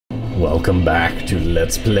Welcome back to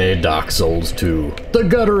Let's Play Dark Souls 2, the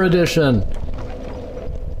Gutter Edition!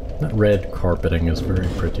 That red carpeting is very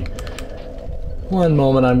pretty. One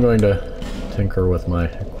moment, I'm going to tinker with my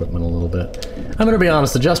equipment a little bit. I'm gonna be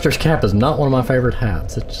honest, the Jester's cap is not one of my favorite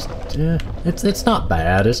hats. It just, it's not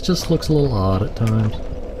bad, it just looks a little odd at times.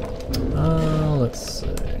 Let's see.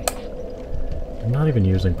 I'm not even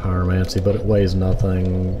using pyromancy, but it weighs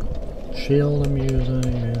nothing. Shield I'm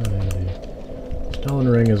using, Stone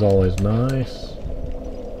ring is always nice.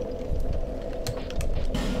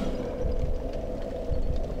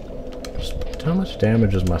 Just how much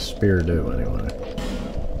damage does my spear do anyway?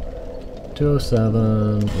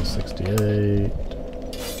 207 plus 68,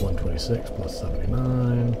 126 plus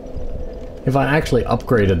 79. If I actually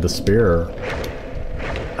upgraded the spear,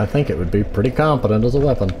 I think it would be pretty competent as a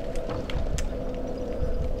weapon.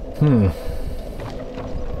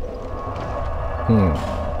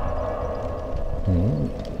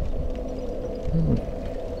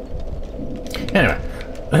 Anyway,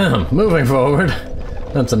 moving forward.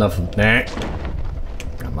 That's enough of that.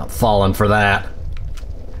 I'm not falling for that.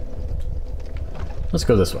 Let's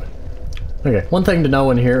go this way. Okay, one thing to know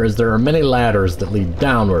in here is there are many ladders that lead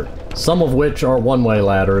downward, some of which are one-way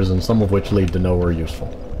ladders and some of which lead to nowhere useful.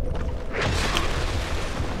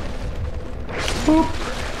 Boop.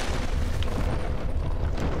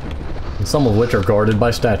 And some of which are guarded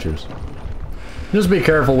by statues. Just be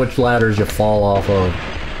careful which ladders you fall off of.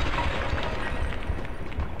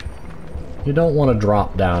 You don't want to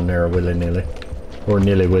drop down there willy-nilly. Or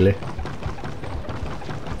nilly-willy.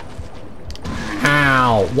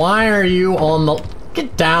 Ow! Why are you on the...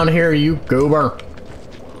 Get down here, you goober!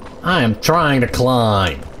 I am trying to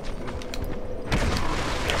climb.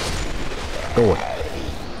 Go away.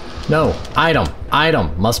 No. Item.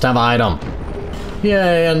 Item. Must have item.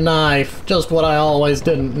 Yay, a knife. Just what I always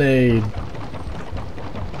didn't need.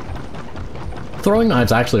 Throwing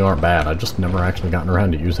knives actually aren't bad. I've just never actually gotten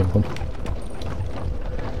around to using them.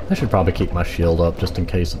 I should probably keep my shield up just in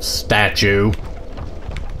case of statue.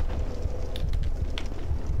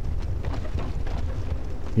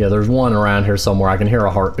 Yeah, there's one around here somewhere. I can hear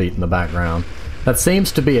a heartbeat in the background. That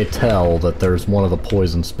seems to be a tell that there's one of the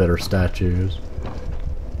poison spitter statues.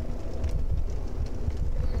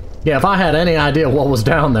 Yeah, if I had any idea what was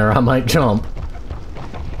down there, I might jump.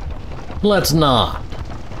 Let's not.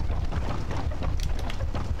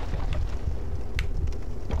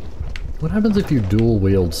 What happens if you dual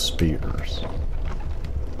wield spears?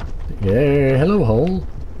 Yay, hello hole.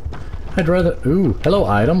 I'd rather, ooh, hello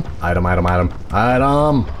item. Item, item, item.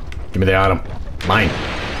 Item! Give me the item. Mine.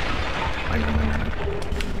 Mine, mine, mine, mine.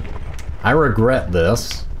 I regret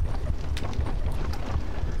this.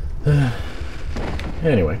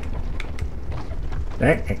 Anyway.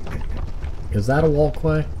 Is that a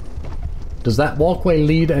walkway? Does that walkway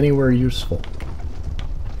lead anywhere useful?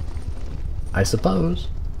 I suppose.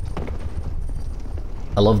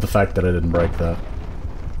 I love the fact that I didn't break that.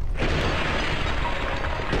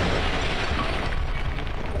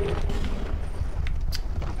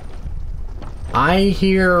 I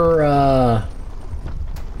hear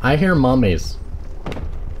mummies.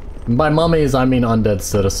 And by mummies, I mean undead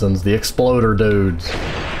citizens, the exploder dudes.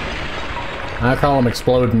 I call them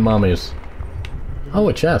exploding mummies. Oh,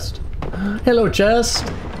 a chest. Hello,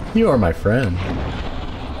 chest. You are my friend.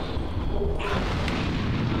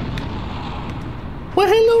 Well,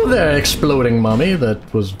 hello there, exploding mummy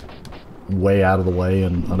that was way out of the way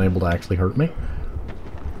and unable to actually hurt me.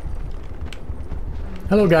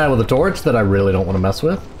 Hello, guy with a torch that I really don't want to mess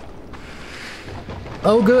with.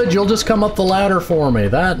 Oh, good, you'll just come up the ladder for me.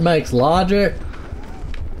 That makes logic.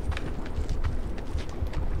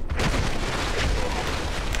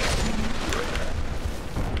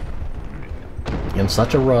 In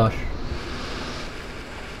such a rush.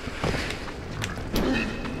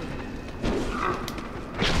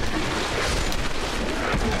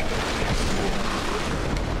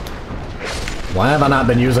 Why have I not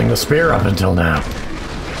been using the spear up until now?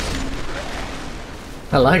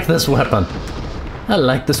 I like this weapon. I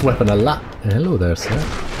like this weapon a lot. Hello there, sir.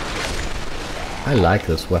 I like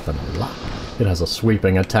this weapon a lot. It has a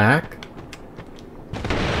sweeping attack.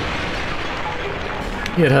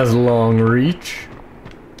 It has long reach.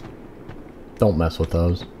 Don't mess with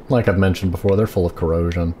those. Like I've mentioned before, they're full of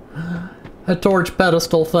corrosion. A torch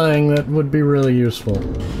pedestal thing that would be really useful.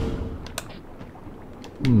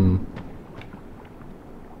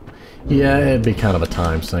 Yeah, it'd be kind of a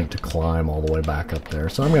time sink to climb all the way back up there,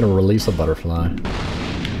 so I'm going to release a butterfly.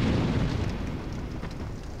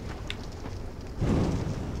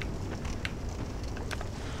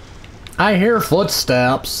 I hear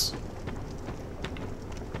footsteps.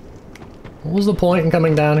 What was the point in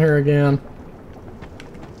coming down here again?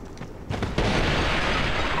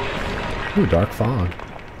 Ooh, dark fog.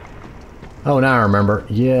 Oh, now I remember.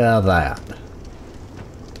 Yeah, that.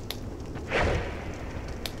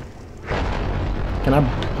 Can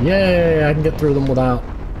I... Yay, I can get through them without...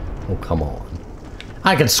 Oh, come on.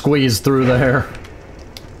 I can squeeze through there.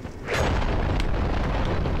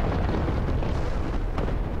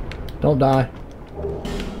 Don't die.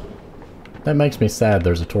 That makes me sad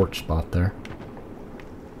there's a torch spot there.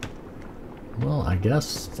 Well, I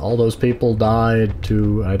guess all those people died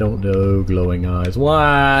to, I don't know, glowing eyes.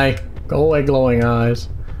 Why? Go away, glowing eyes.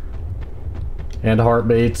 And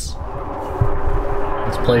heartbeats.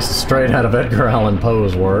 This place is straight out of Edgar Allan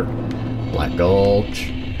Poe's work. Black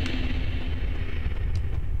Gulch.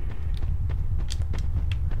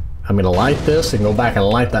 I'm gonna light this and go back and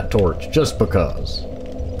light that torch, just because.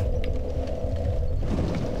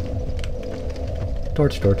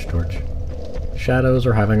 Torch, torch, torch. Shadows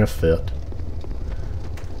are having a fit.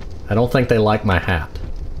 I don't think they like my hat.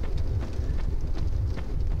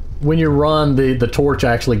 When you run, the torch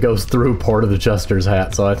actually goes through part of the Jester's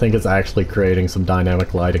hat, so I think it's actually creating some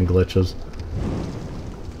dynamic lighting glitches.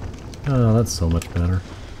 Oh, that's so much better.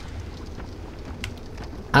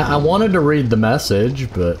 I wanted to read the message,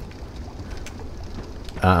 but...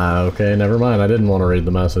 okay, never mind. I didn't want to read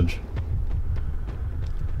the message.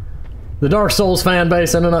 The Dark Souls fan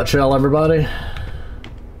base in a nutshell, everybody.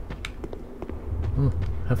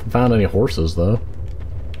 Haven't found any horses, though.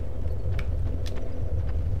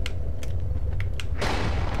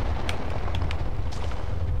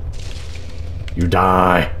 You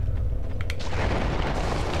die!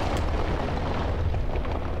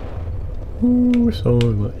 Ooh,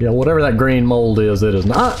 so... yeah, whatever that green mold is, it is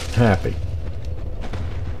not happy.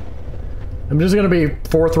 I'm just gonna be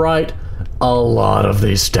forthright. A lot of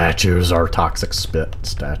these statues are toxic spit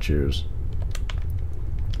statues.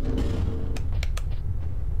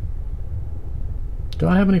 Do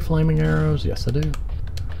I have any flaming arrows? Yes, I do.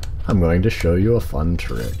 I'm going to show you a fun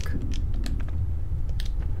trick.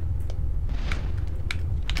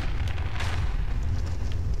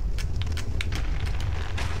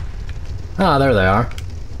 Ah, there they are.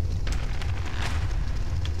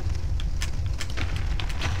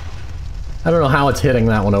 I don't know how it's hitting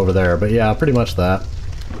that one over there, but yeah, pretty much that.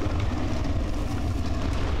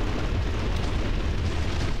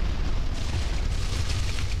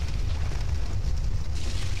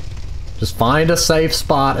 Just find a safe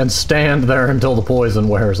spot and stand there until the poison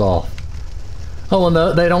wears off. Oh, and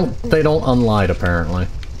they don't unlight apparently.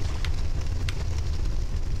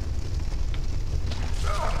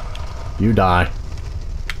 You die.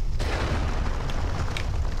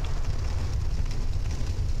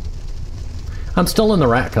 I'm still in the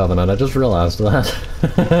Rat Covenant, I just realized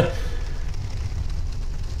that.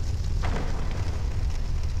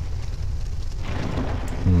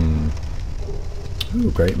 Ooh,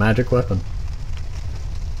 great magic weapon.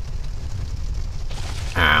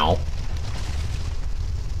 Ow.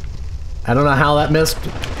 I don't know how that missed.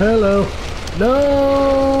 Hello.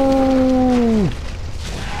 No!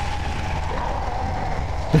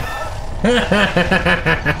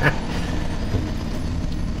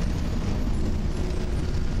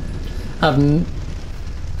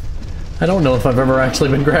 I don't know if I've ever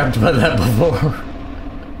actually been grabbed by that before.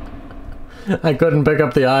 I couldn't pick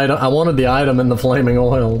up the item. I wanted the item in the flaming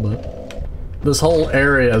oil, but this whole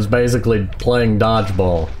area is basically playing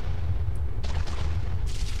dodgeball.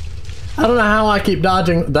 I don't know how I keep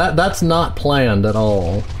dodging. That's not planned at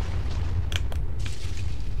all.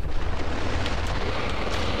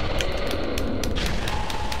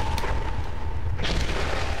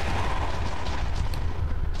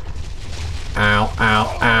 Ow,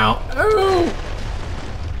 ow, ow. Ow!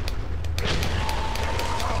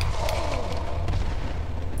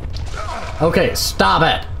 Okay, stop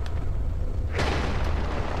it!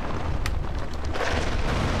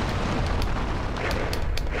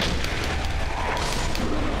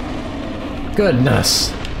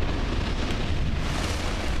 Goodness.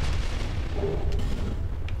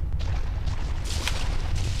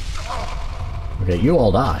 Okay, you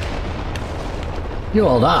all die. You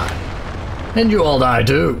all die. And you all die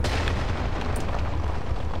too.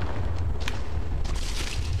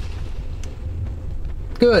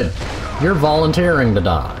 Good. You're volunteering to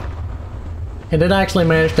die. And it actually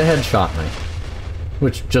managed to headshot me.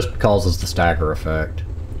 Which just causes the stagger effect.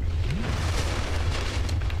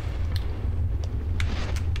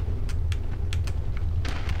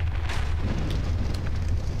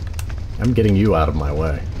 I'm getting you out of my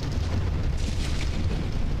way.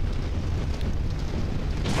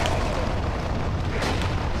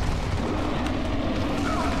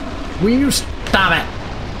 Will you stop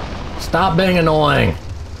it? Stop being annoying.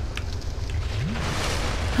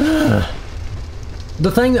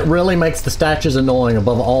 The thing that really makes the statues annoying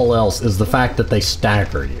above all else is the fact that they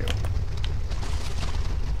stagger you.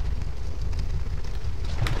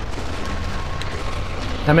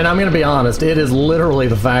 I mean, I'm gonna be honest, it is literally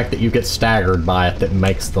the fact that you get staggered by it that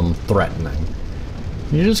makes them threatening.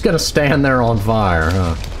 You're just gonna stand there on fire,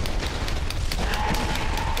 huh?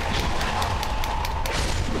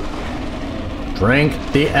 Drink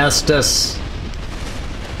the Estus.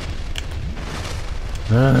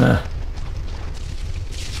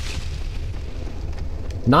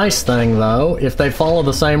 Nice thing, though, if they follow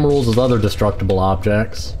the same rules as other destructible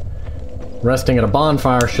objects, resting at a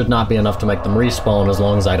bonfire should not be enough to make them respawn as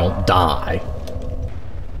long as I don't die.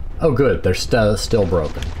 Oh good, they're still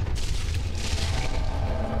broken.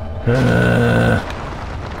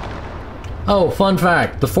 Oh, fun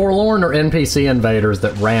fact, the Forlorn are NPC invaders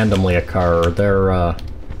that randomly occur. They're,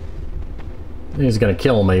 he's gonna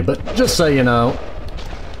kill me, but just so you know.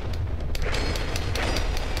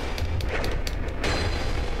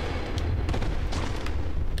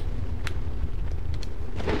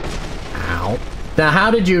 Ow. Now,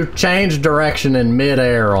 how did you change direction in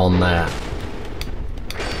mid-air on that?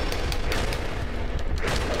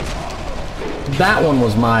 That one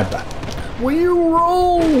was my bad. Will you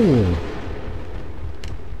roll?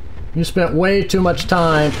 You spent way too much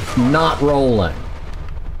time not rolling.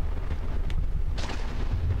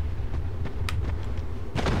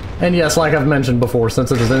 And yes, like I've mentioned before,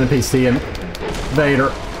 since it is an NPC invader,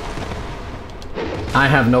 I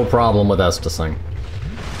have no problem with Estusing.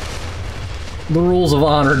 The rules of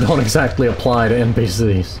honor don't exactly apply to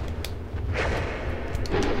NPCs.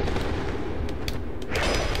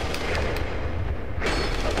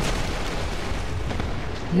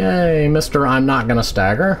 Yay, Mr. I'm not gonna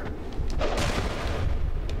stagger.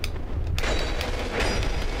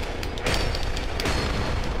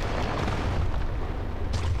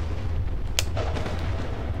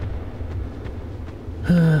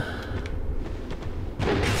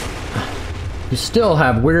 You still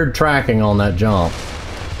have weird tracking on that jump.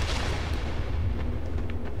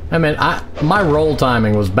 I mean, my roll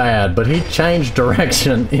timing was bad, but he changed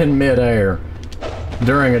direction in mid-air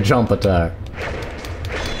during a jump attack.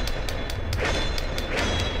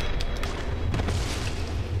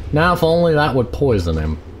 Now, if only that would poison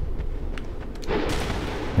him.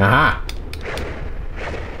 Aha!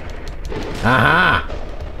 Aha!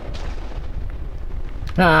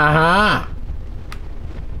 Aha!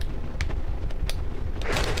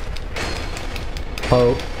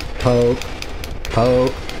 Poke, poke,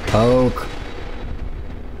 poke, poke.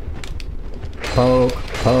 Poke,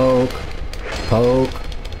 poke, poke,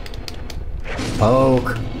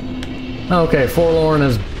 poke. Okay, Forlorn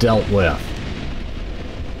is dealt with.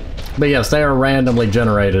 But yes, they are randomly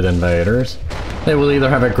generated invaders. They will either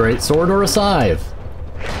have a greatsword or a scythe.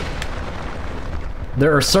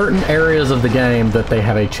 There are certain areas of the game that they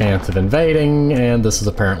have a chance of invading, and this is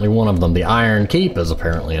apparently one of them. The Iron Keep is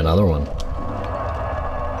apparently another one.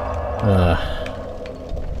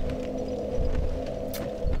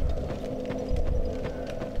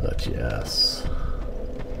 But yes.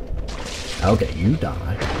 Okay, you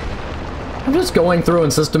die. I'm just going through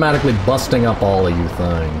and systematically busting up all of you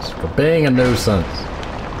things for being a nuisance.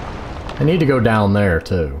 I need to go down there,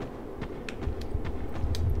 too.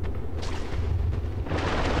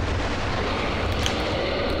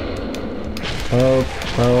 Poke,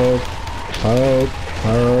 poke, poke,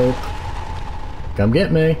 poke. Come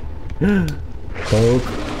get me. Poke.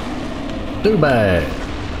 Too bad.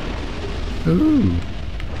 Ooh.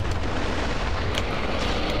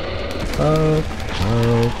 Poke,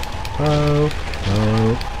 poke, poke,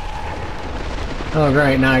 poke. Oh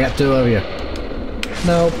great, now I got two of you.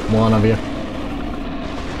 Nope, one of you.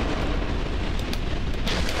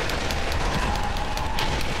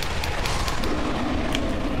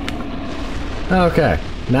 Okay,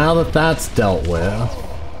 now that that's dealt with,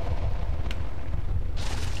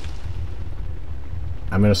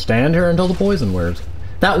 I'm gonna stand here until the poison wears.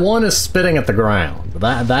 That one is spitting at the ground.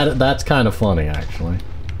 That's kind of funny, actually.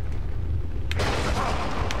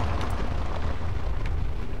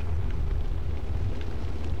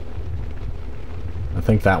 I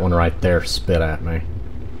think that one right there spit at me.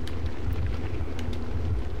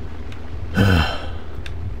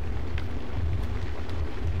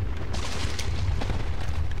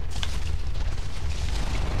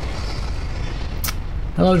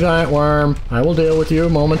 Hello, giant worm. I will deal with you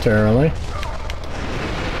momentarily.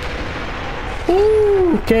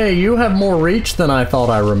 Ooh, okay, you have more reach than I thought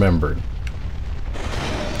I remembered.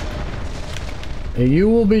 You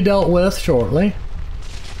will be dealt with shortly.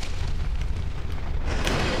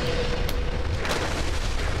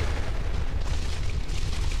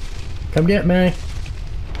 Come get me.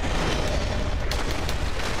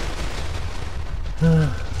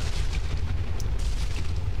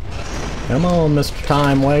 Come on, Mr.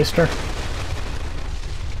 Time Waster.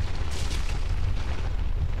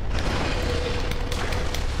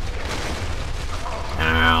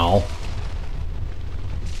 Ow.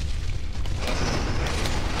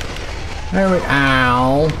 There we...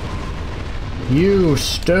 Ow. You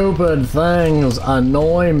stupid things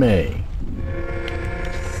annoy me.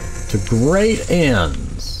 To great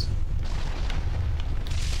ends.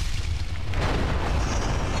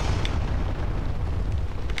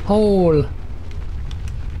 Hole.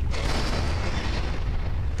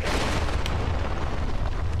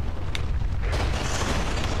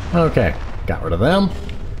 Okay, got rid of them.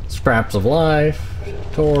 Scraps of life,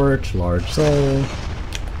 torch, large soul.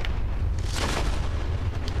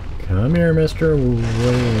 Come here, mister.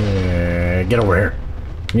 Get over here.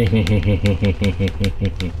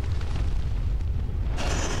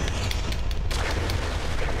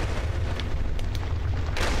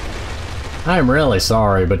 I'm really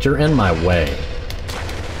sorry, but you're in my way.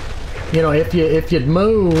 You know, if you'd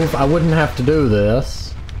move, I wouldn't have to do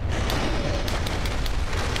this.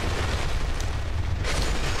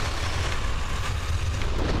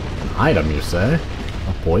 Item, you say?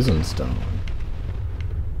 A poison stone.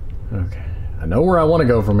 Okay, I know where I want to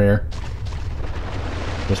go from here.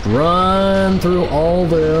 Just run through all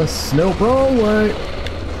this. Nope, wrong way.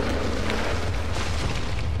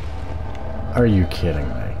 Are you kidding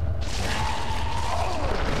me?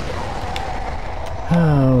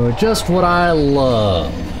 Oh, just what I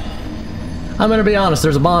love. I'm gonna be honest,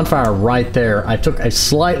 there's a bonfire right there. I took a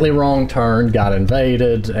slightly wrong turn, got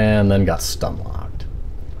invaded, and then got stun locked.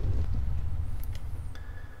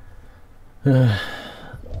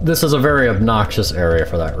 This is a very obnoxious area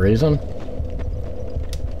for that reason.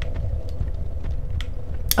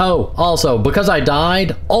 Oh, also, because I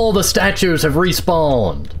died, all the statues have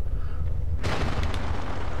respawned.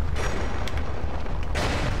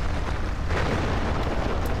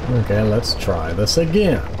 Okay, let's try this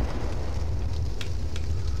again.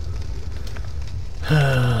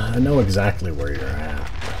 I know exactly where you're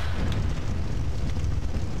at.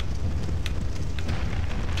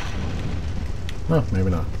 Oh, maybe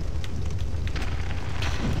not.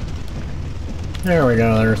 There we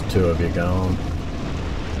go, there's two of you gone.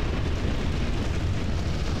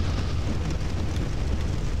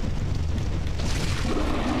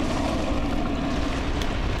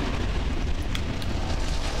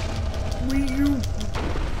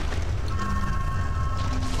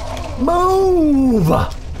 Move!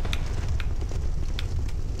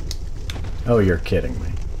 Oh, you're kidding me.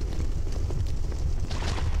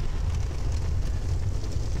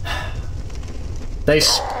 They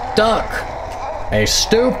stuck a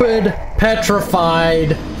stupid,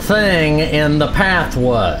 petrified thing in the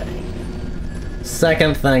pathway.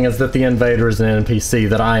 Second thing is that the invader is an NPC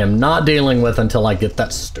that I am not dealing with until I get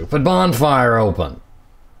that stupid bonfire open.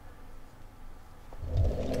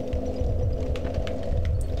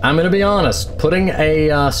 I'm gonna be honest, putting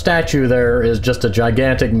a statue there is just a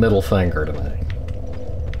gigantic middle finger to me.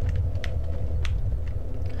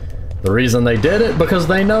 The reason they did it, because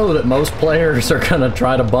they know that most players are gonna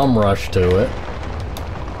try to bum rush to it.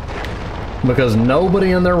 Because nobody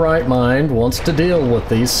in their right mind wants to deal with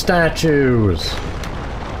these statues.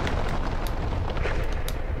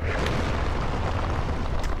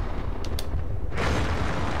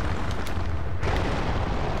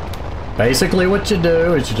 Basically what you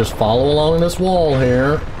do is you just follow along this wall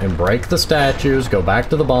here and break the statues, go back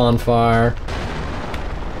to the bonfire.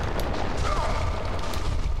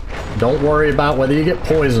 Don't worry about whether you get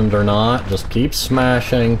poisoned or not, just keep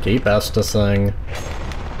smashing, keep estusing.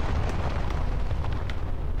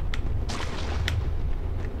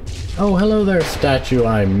 Oh, hello there, statue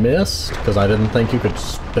I missed, because I didn't think you could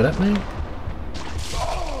spit at me.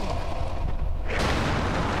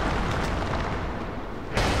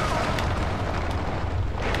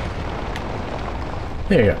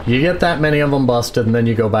 There you go. You get that many of them busted, and then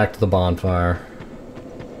you go back to the bonfire.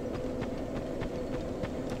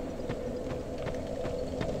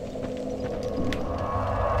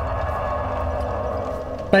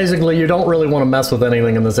 Basically, you don't really want to mess with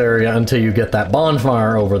anything in this area until you get that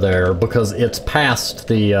bonfire over there, because it's past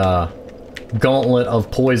the gauntlet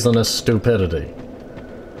of poisonous stupidity.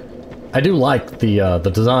 I do like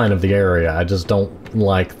the design of the area, I just don't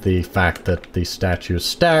like the fact that the statues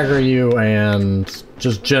stagger you, and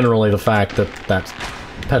just generally the fact that that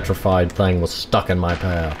petrified thing was stuck in my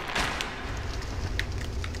path.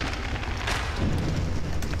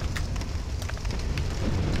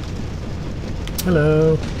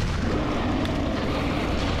 Hello.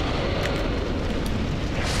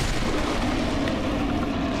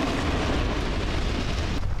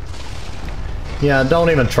 Yeah, don't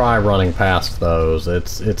even try running past those.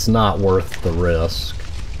 It's not worth the risk.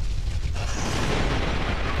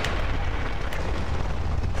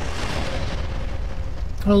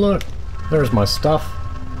 Oh look, there's my stuff.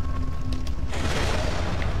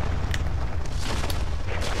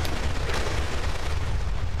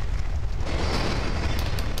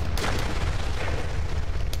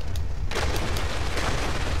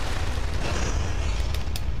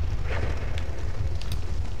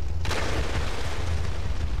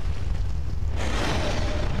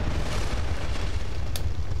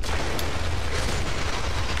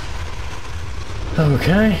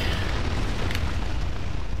 Okay.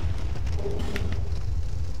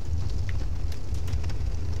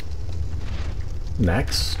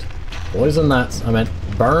 Next. Poison that... I meant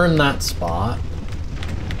burn that spot.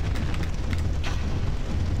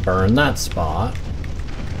 Burn that spot.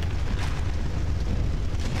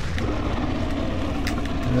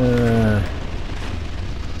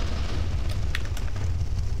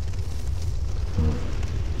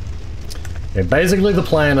 Okay, basically the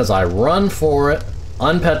plan is I run for it,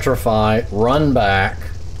 unpetrify, run back.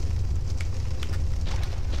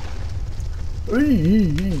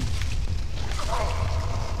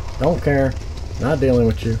 Don't care. Not dealing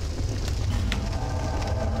with you.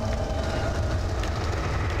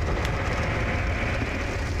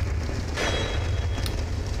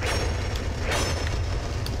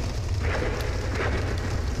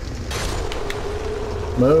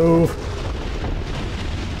 Move.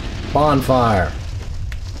 Bonfire.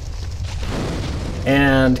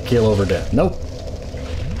 And kill over death. Nope.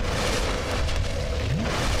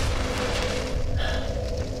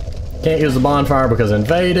 Can't use the bonfire because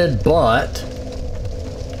invaded, but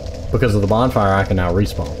because of the bonfire I can now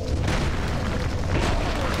respawn.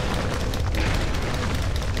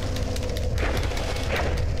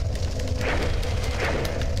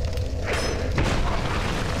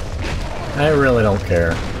 I really don't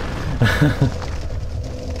care.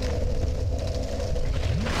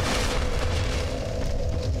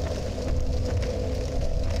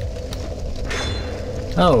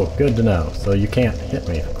 Oh, good to know. So you can't hit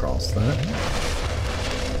me across that.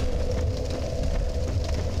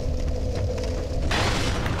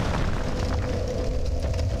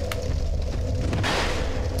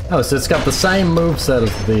 Oh, so it's got the same moveset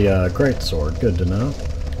as the greatsword. Good to know.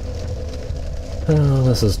 Oh,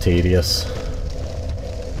 this is tedious.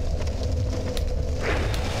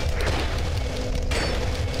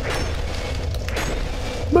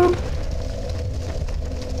 Boop.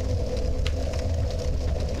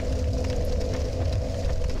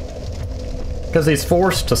 Because he's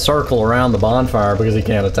forced to circle around the bonfire because he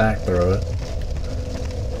can't attack through it.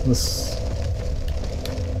 This...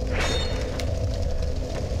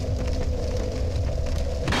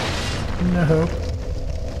 No.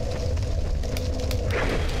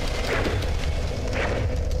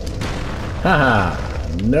 Haha.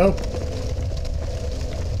 Nope.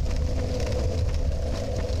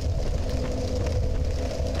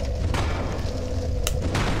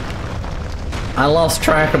 I lost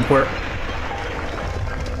track of where...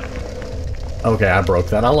 Okay, I broke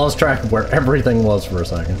that. I lost track of where everything was for a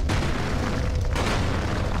second.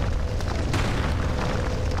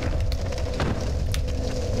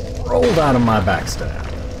 Rolled out of my backstab.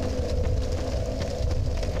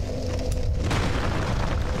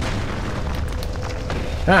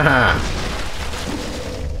 Haha!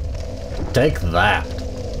 Take that.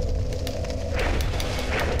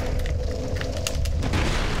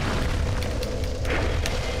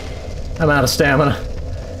 I'm out of stamina.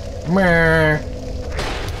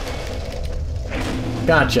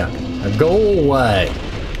 Gotcha. Now go away.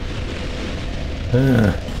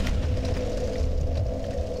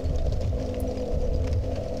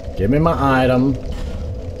 Give me my item.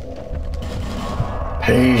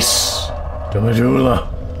 Peace to Medulla.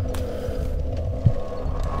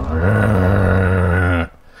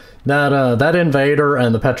 That invader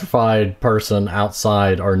and the petrified person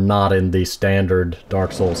outside are not in the standard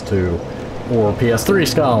Dark Souls 2 or PS3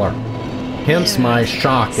 Scholar. Hence my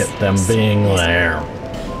shock at them being there.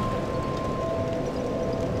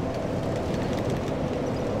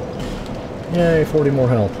 Yay, 40 more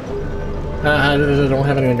health. I don't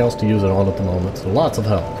have anything else to use it on at the moment, so lots of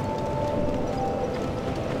health.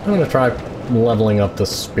 I'm gonna try leveling up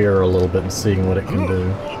this spear a little bit and seeing what it can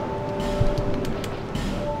do.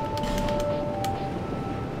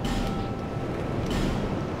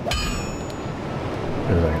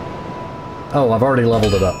 Oh, I've already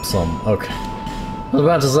leveled it up some. Okay. I was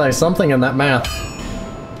about to say, something in that math.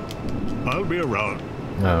 I'll be around.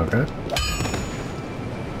 Okay.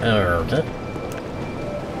 Okay.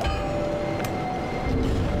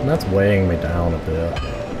 And that's weighing me down a bit.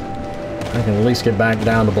 I can at least get back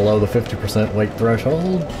down to below the 50% weight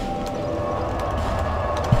threshold.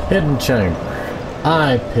 Hidden chamber.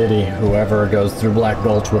 I pity whoever goes through Black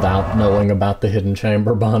Gulch without knowing about the hidden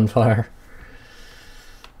chamber bonfire.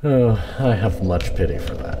 Oh, I have much pity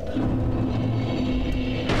for that.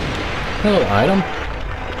 Hello, item.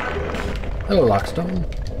 Hello, lockstone.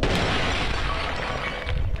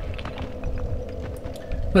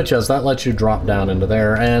 But yes, that lets you drop down into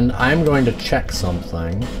there, and I'm going to check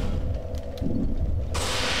something.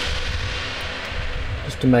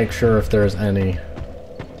 Just to make sure if there's any...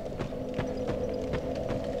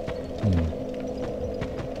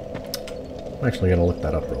 I'm actually going to look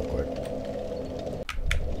that up real quick.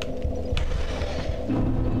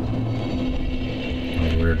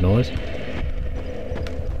 Oh, weird noise.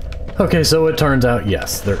 Okay, so it turns out,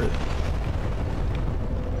 yes, there...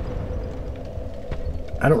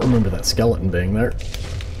 I don't remember that skeleton being there.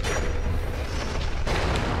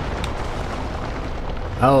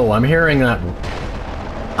 Oh, I'm hearing that.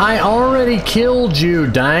 I already killed you,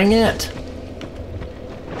 dang it!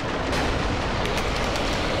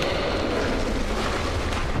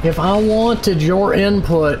 If I wanted your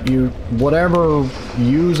input, whatever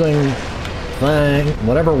using thing,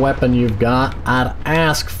 whatever weapon you've got, I'd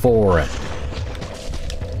ask for it.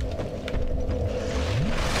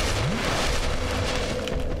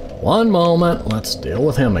 One moment, let's deal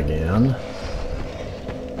with him again.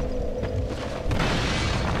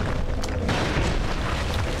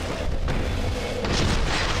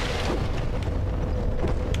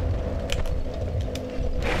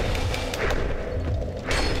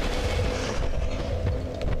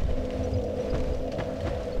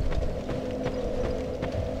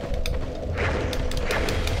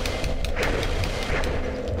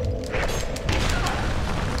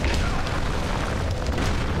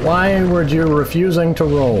 Why were you refusing to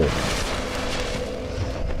roll?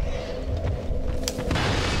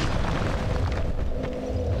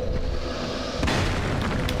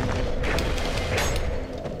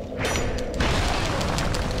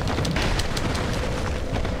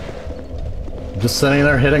 Just sitting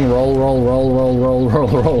there hitting roll, roll, roll, roll, roll, roll,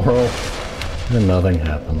 roll, roll. And nothing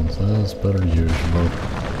happens, as per usual.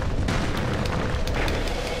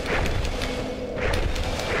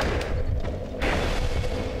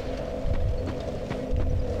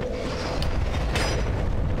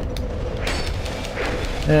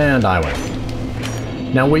 And I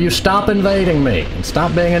win. Now will you stop invading me and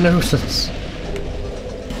stop being a nuisance?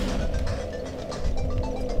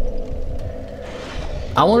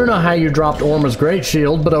 I want to know how you dropped Orma's Great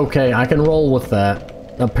Shield, but okay, I can roll with that.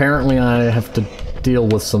 Apparently I have to deal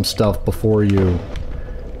with some stuff before you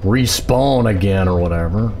respawn again or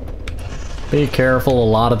whatever. Be careful, a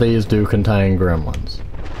lot of these do contain gremlins.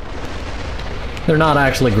 They're not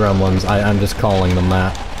actually gremlins, I'm just calling them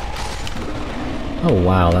that. Oh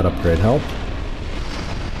wow, that upgrade helped.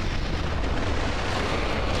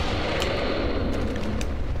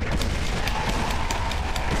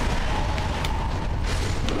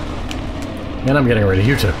 And I'm getting rid of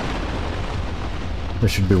you two. There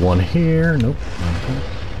should be one here. Nope. Okay.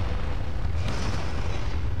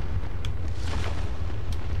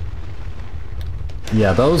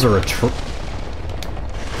 Yeah, those are a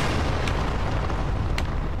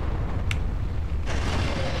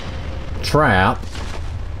trap.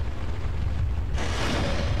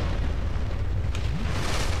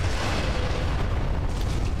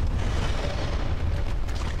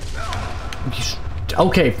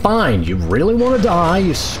 Okay, fine. You really want to die,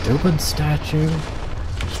 you stupid statue?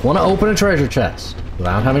 Just want to open a treasure chest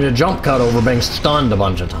without having to jump cut over being stunned a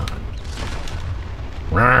bunch of times.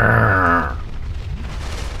 Rawr.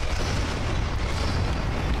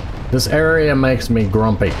 This area makes me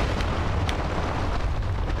grumpy.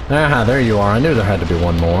 Aha, there you are. I knew there had to be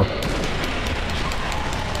one more.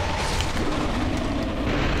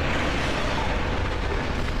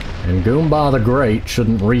 And Goomba the Great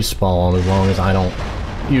shouldn't respawn as long as I don't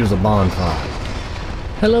use a bonfire.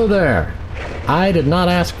 Hello there. I did not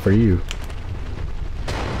ask for you.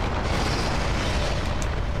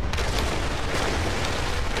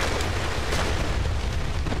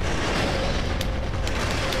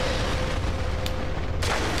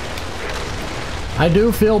 I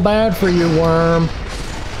do feel bad for you, worm.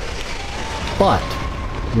 But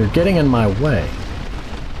you're getting in my way.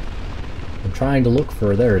 I'm trying to look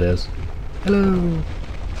for... There it is. Hello.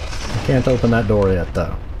 I can't open that door yet,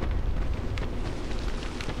 though.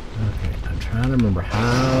 Okay, I'm trying to remember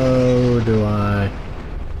how do I...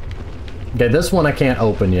 Okay, this one I can't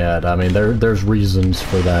open yet. I mean, there's reasons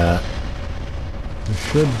for that. There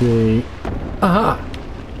should be... Aha!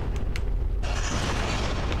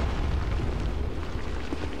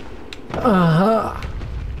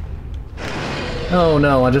 Oh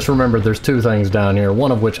no, I just remembered there's two things down here,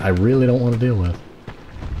 one of which I really don't want to deal with.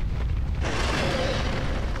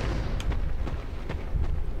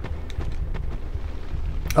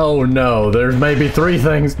 Oh no, there's maybe three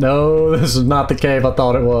things. No, this is not the cave I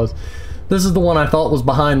thought it was. This is the one I thought was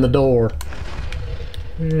behind the door.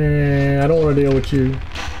 Yeah, I don't want to deal with you.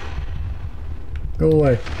 Go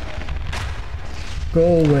away.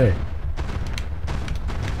 Go away.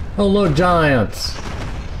 Oh look, giants.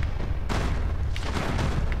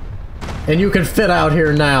 And you can fit out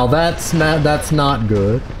here now. That's not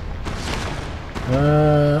good.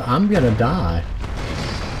 I'm gonna die.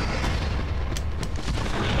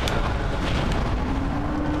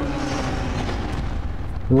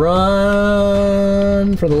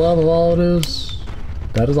 Run for the love of all it is.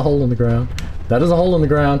 That is a hole in the ground. That is a hole in the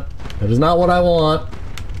ground. That is not what I want.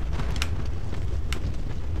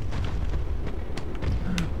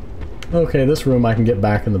 Okay, this room I can get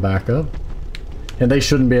back in the back of. And they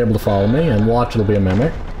shouldn't be able to follow me, and watch, it'll be a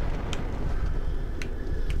mimic.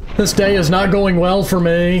 This day is not going well for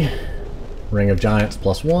me. Ring of Giants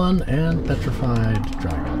 +1, and Petrified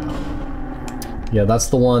Dragon. Yeah, that's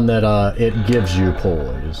the one that, it gives you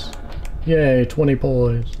poise. Yay, 20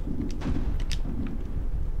 poise.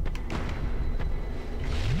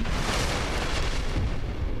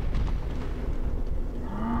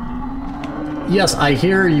 Yes, I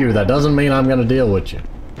hear you. That doesn't mean I'm gonna deal with you.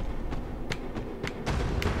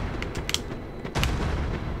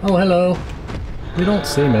 Oh, hello. You don't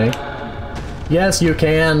see me. Yes, you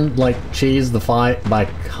can, like, cheese the fight by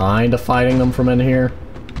kind of fighting them from in here.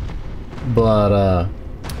 But,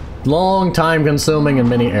 long time consuming and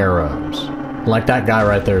many arrows. Like that guy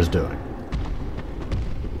right there is doing.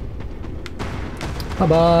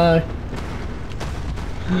 Bye-bye.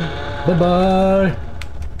 Bye-bye.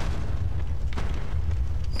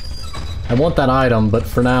 I want that item, but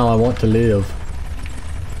for now I want to live.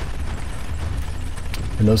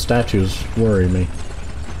 And those statues worry me.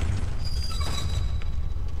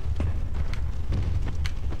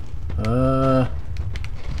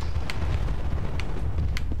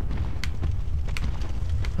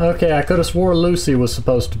 Okay, I could have swore Lucy was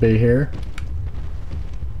supposed to be here.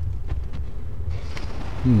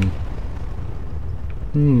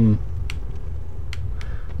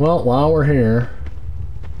 Well, while we're here...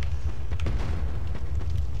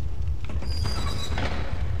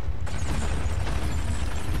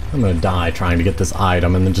 I'm gonna die trying to get this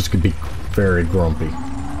item and then just could be very grumpy.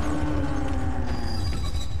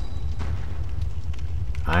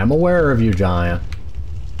 I am aware of you, giant.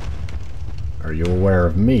 Are you aware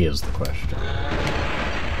of me is the question.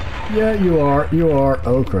 Yeah, you are. You are.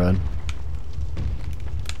 Oh, crud.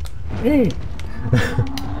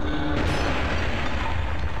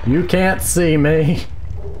 You can't see me.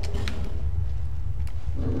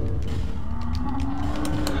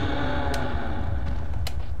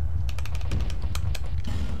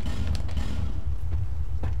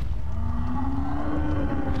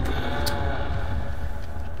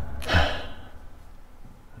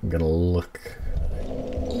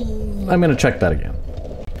 I'm gonna check that again.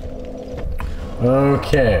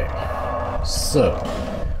 Okay. So.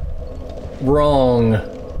 Wrong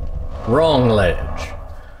ledge.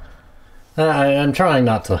 I'm trying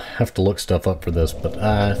not to have to look stuff up for this, but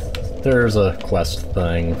there's a quest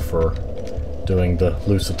thing for doing the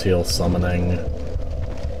Lucitil summoning.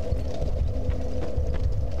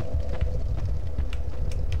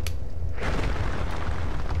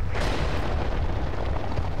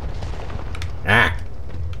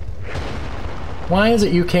 Why is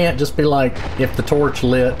it you can't just be like, if the torch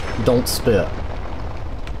lit, don't spit?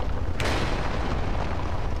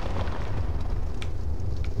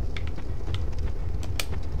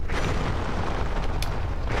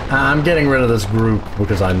 I'm getting rid of this group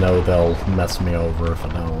because I know they'll mess me over if I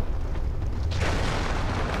don't.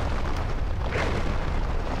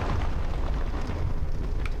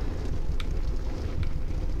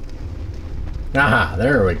 Aha,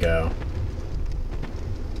 there we go.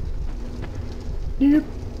 Yep,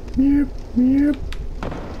 yep, yep.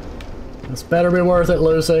 This better be worth it,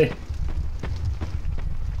 Lucy.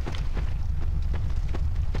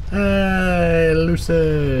 Hey,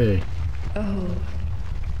 Lucy. Oh,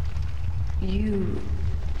 you...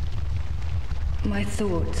 My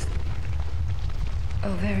thoughts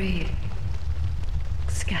are very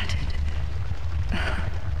scattered.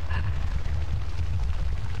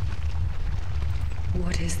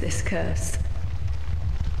 What is this curse?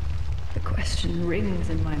 The question rings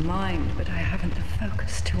in my mind, but I haven't the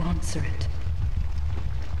focus to answer it.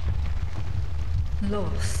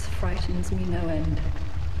 Loss frightens me no end.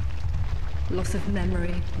 Loss of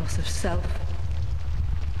memory, loss of self.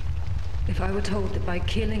 If I were told that by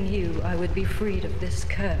killing you I would be freed of this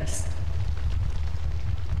curse,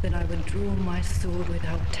 then I would draw my sword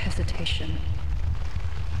without hesitation.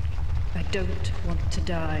 I don't want to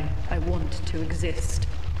die. I want to exist.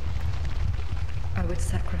 I would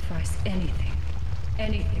sacrifice anything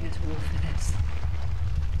at all for this.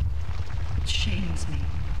 It shames me,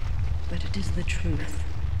 but it is the truth.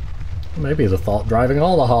 Maybe the thought driving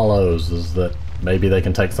all the hollows is that maybe they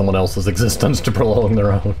can take someone else's existence to prolong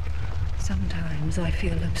their own. Sometimes I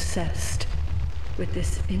feel obsessed with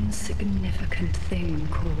this insignificant thing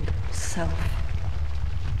called self.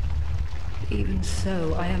 Even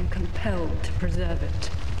so, I am compelled to preserve it.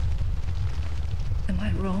 Am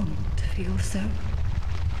I wrong to feel so?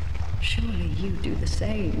 Surely you do the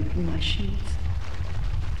same in my shoes.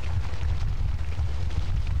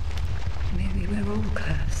 Maybe we're all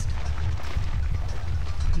cursed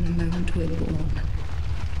from the moment we're born.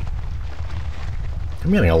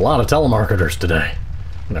 I'm getting a lot of telemarketers today.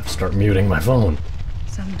 I'm gonna have to start muting my phone.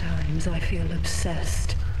 Sometimes I feel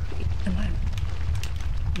obsessed. Am I...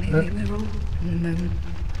 Maybe we're all in the moment.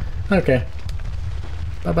 Okay.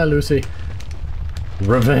 Bye-bye, Lucy.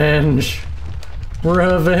 Revenge!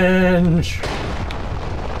 Revenge!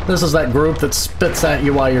 This is that group that spits at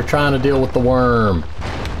you while you're trying to deal with the worm.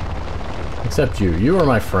 Except you. You are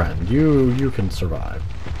my friend. You can survive.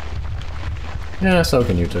 Yeah, so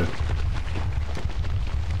can you too.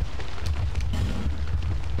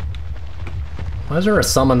 Why is there a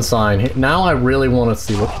summon sign? Now I really want to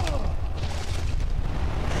see what...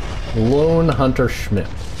 Lone Hunter Schmidt.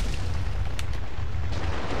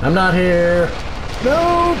 I'm not here.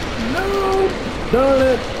 No! No! Darn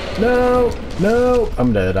it! No! No!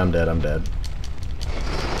 I'm dead, I'm dead, I'm dead.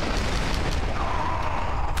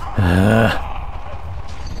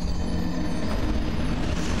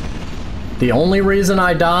 The only reason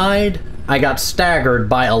I died, I got staggered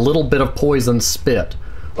by a little bit of poison spit.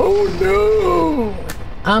 Oh no!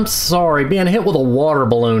 I'm sorry, being hit with a water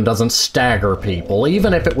balloon doesn't stagger people.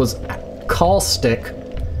 Even if it was caustic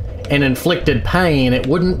and inflicted pain, it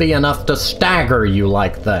wouldn't be enough to stagger you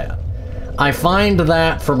like that. I find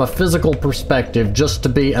that, from a physical perspective, just to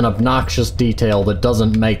be an obnoxious detail that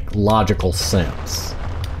doesn't make logical sense.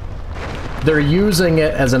 They're using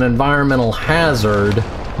it as an environmental hazard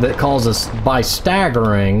that causes by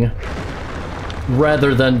staggering,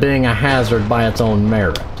 rather than being a hazard by its own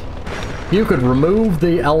merit. You could remove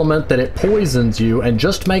the element that it poisons you and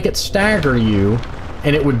just make it stagger you,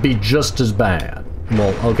 and it would be just as bad.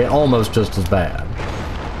 Well, okay, almost just as bad.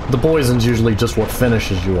 The poison's usually just what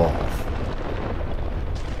finishes you off.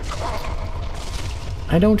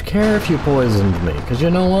 I don't care if you poisoned me, because you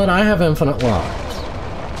know what? I have infinite lives.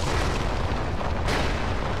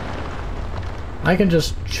 I can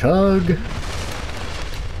just chug.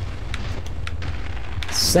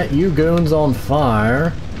 Set you goons on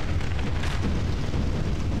fire.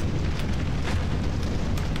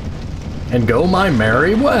 And go my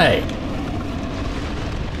merry way.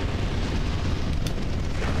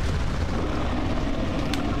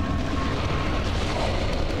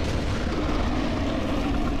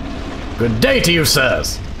 Good day to you,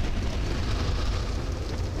 sirs.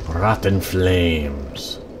 Rotten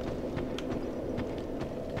flames.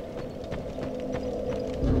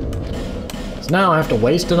 So now I have to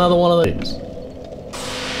waste another one of these.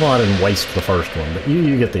 Well, I didn't waste the first one, but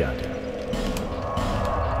you get the idea.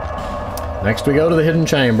 Next we go to the hidden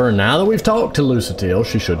chamber, and now that we've talked to Lucatiel,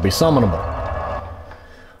 she should be summonable.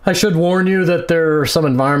 I should warn you that there are some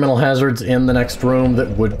environmental hazards in the next room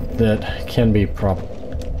that can be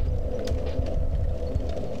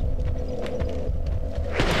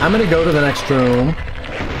I'm gonna go to the next room,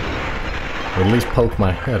 or at least poke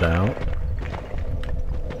my head out,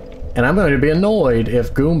 and I'm going to be annoyed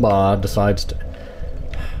if Goomba decides to...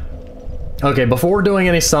 Okay, before doing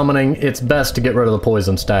any summoning, it's best to get rid of the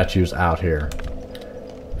poison statues out here.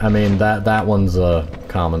 I mean, that one's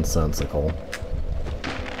commonsensical.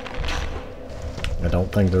 I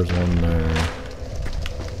don't think there's one there.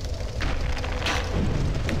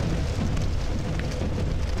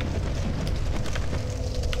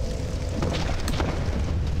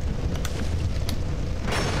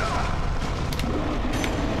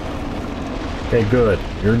 Okay, good.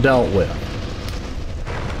 You're dealt with.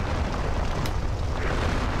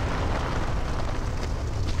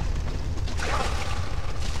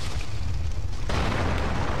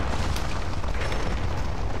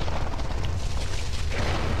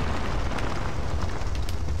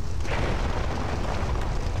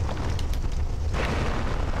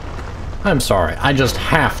 I'm sorry, I just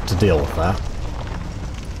have to deal with that.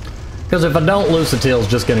 Because if I don't, Lucatiel's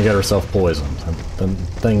just gonna get herself poisoned, and then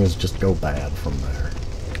things just go bad from there.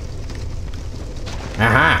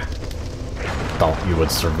 Aha! Thought you would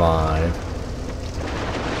survive.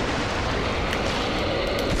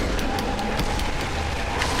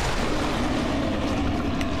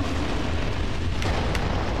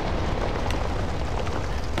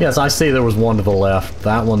 Yes, I see there was one to the left.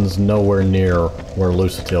 That one's nowhere near where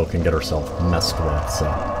Lucille can get herself messed with, so...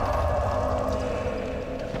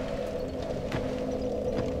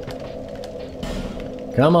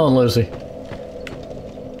 Come on, Lucy.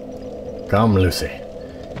 Come, Lucy.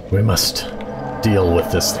 We must deal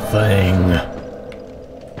with this thing.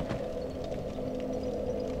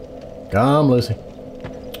 Come, Lucy.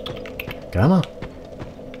 Come on.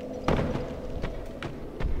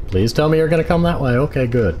 Please tell me you're gonna come that way. Okay,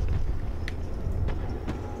 good.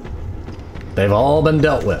 They've all been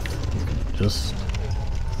dealt with. Just...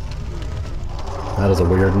 That is a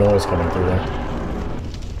weird noise coming through there.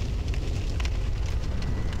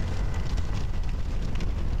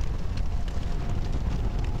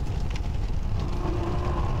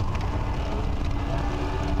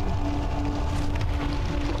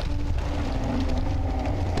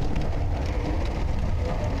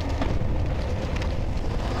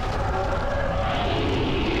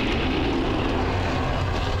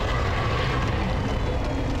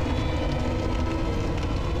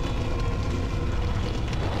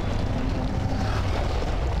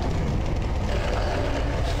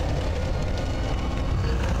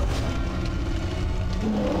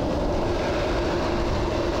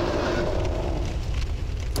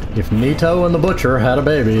 If Nito and the Butcher had a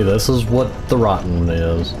baby, this is what the Rotten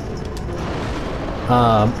is.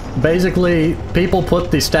 Basically, people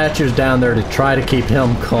put the statues down there to try to keep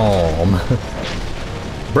him calm.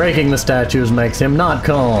 Breaking the statues makes him not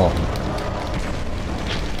calm.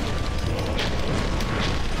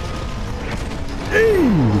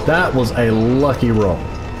 Ooh, that was a lucky roll.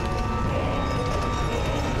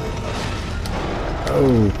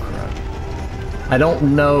 Oh, crap. I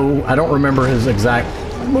don't know, I don't remember his exact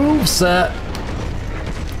move set.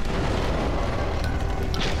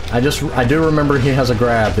 I do remember he has a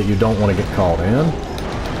grab that you don't want to get caught in.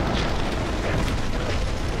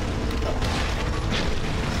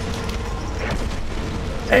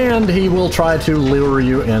 And he will try to lure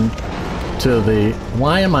you into the...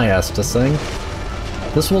 Why am I estusing?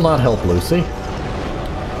 This will not help Lucy.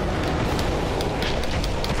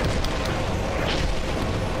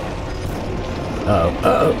 Uh-oh,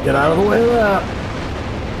 uh-oh, get out of the way of that.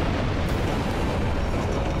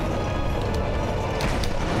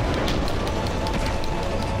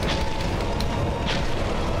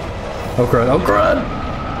 Oh crud, oh crud!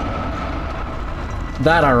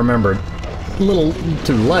 That I remembered. A little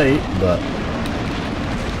too late, but...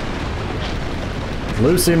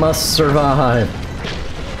 Lucy must survive.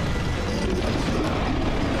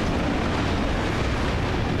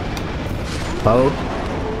 Poke.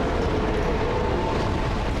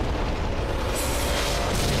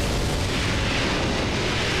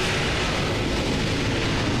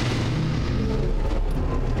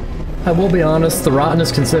 I will be honest, the Rotten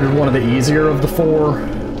is considered one of the easier of the four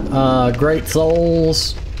Great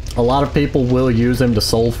Souls. A lot of people will use him to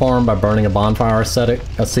soul farm by burning a bonfire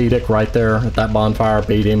ascetic right there at that bonfire,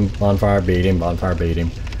 beat him, bonfire, beat him, bonfire, beat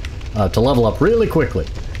him, to level up really quickly.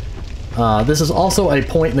 This is also a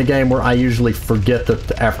point in the game where I usually forget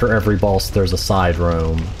that after every boss there's a side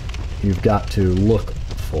room. You've got to look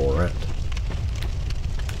for it.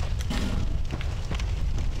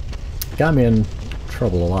 Got me in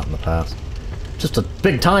trouble a lot in the past. Just a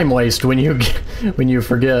big time waste when you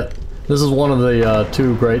forget. This is one of the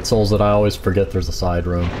two Great Souls that I always forget there's a side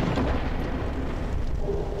room.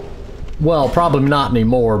 Well, probably not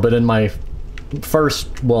anymore, but in my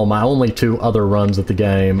first, well, my only two other runs at the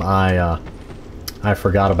game, I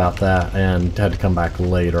forgot about that and had to come back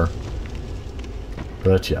later.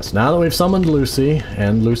 But yes, now that we've summoned Lucy,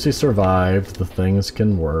 and Lucy survived, the things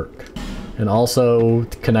can work. And also,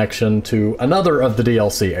 connection to another of the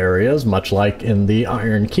DLC areas, much like in the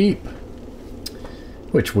Iron Keep,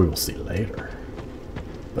 which we will see later.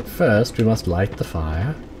 But first, we must light the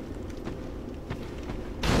fire.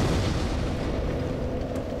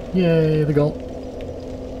 Yay, the gulch.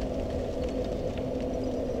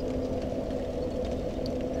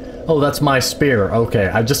 Oh, that's my spear. Okay,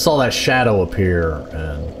 I just saw that shadow appear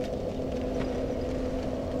and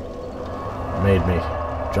made me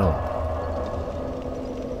jump.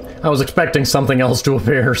 I was expecting something else to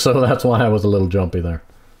appear, so that's why I was a little jumpy there.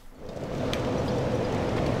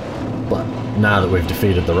 But now that we've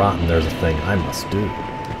defeated the Rotten, there's a thing I must do.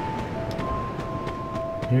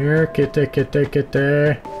 Here, kitty, kitty,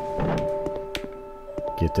 kitty.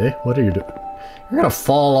 Kitty, what are you doing? You're gonna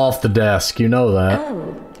fall off the desk, you know that.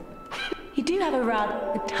 Oh, You do have a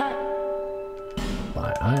rather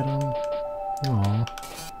Buy item. Aw.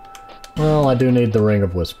 Well, I do need the Ring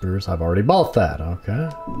of Whispers. I've already bought that, okay.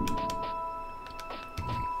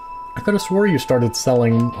 I could have swore you started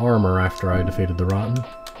selling armor after I defeated the Rotten.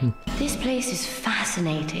 This place is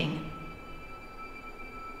fascinating.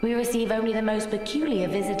 We receive only the most peculiar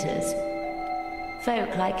visitors.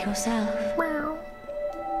 Folk like yourself.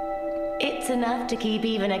 It's enough to keep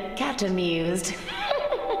even a cat amused.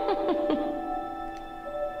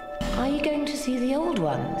 Are you going to see the old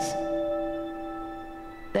ones?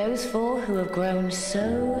 Those four who have grown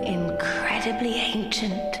so incredibly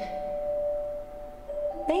ancient.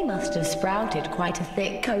 They must have sprouted quite a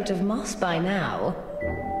thick coat of moss by now.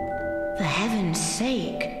 For heaven's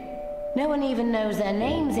sake, no one even knows their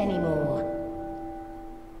names anymore.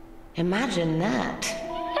 Imagine that.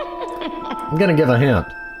 I'm gonna give a hint.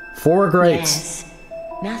 4 greats. Yes,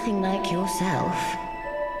 nothing like yourself.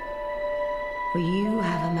 For you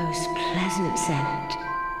have a most pleasant scent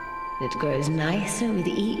that grows nicer with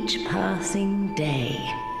each passing day.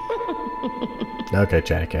 Okay,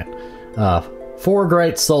 Chatty Cat. 4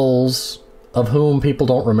 great souls, of whom people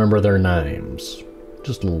don't remember their names.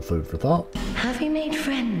 Just a little food for thought. Have you made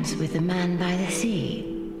friends with the man by the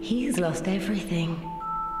sea? He's lost everything.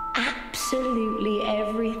 Absolutely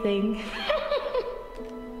everything.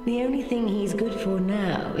 The only thing he's good for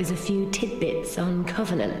now is a few tidbits on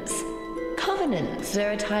covenants. Covenants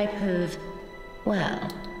are a type of, well,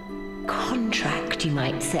 contract, you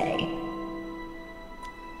might say.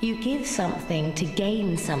 You give something to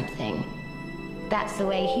gain something. That's the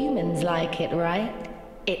way humans like it, right?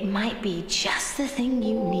 It might be just the thing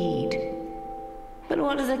you need. But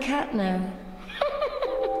what does a cat know?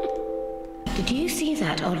 Did you see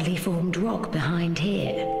that oddly formed rock behind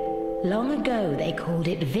here? Long ago they called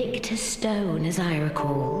it Victor's Stone, as I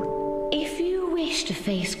recall. If you wish to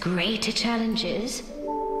face greater challenges,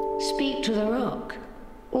 speak to the rock.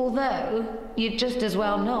 Although, you'd just as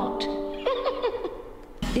well not.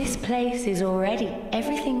 This place is already.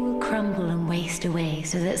 Everything will crumble and waste away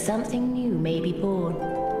so that something new may be born.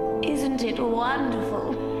 Isn't it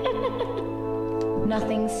wonderful?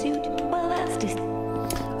 Nothing suit. Well, that's just.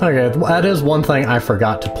 Okay, that is one thing I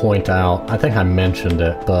forgot to point out. I think I mentioned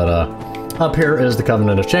it, but up here is the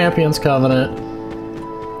Covenant of Champions Covenant.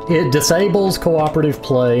 It disables cooperative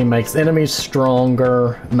play, makes enemies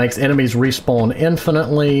stronger, makes enemies respawn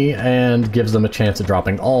infinitely, and gives them a chance at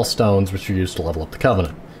dropping all stones which are used to level up the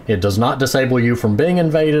Covenant. It does not disable you from being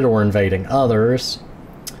invaded or invading others,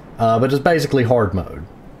 but it's basically hard mode.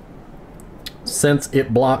 Since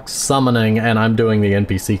it blocks summoning, and I'm doing the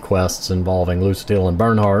NPC quests involving Lucille and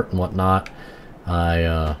Bernhardt and whatnot,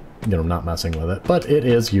 I'm not messing with it, but it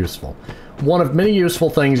is useful. One of many useful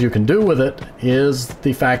things you can do with it is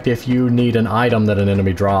the fact if you need an item that an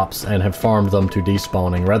enemy drops and have farmed them to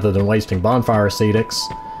despawning, rather than wasting bonfire ascetics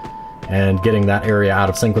and getting that area out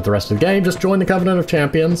of sync with the rest of the game, just join the Covenant of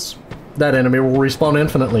Champions. That enemy will respawn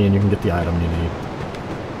infinitely and you can get the item you need.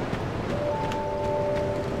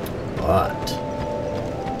 But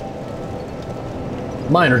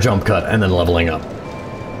minor jump cut and then leveling up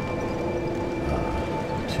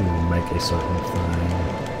to make a certain thing.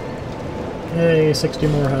 Yay, 60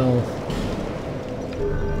 more health.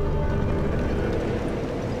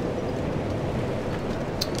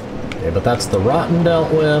 Okay, but that's the Rotten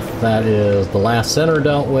dealt with, that is the Last Sinner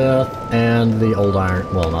dealt with, and the Old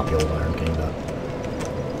Iron... well, not the Old Iron King,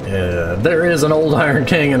 but... there is an Old Iron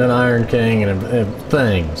King and an Iron King and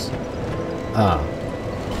things.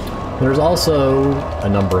 There's also a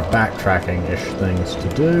number of backtracking-ish things to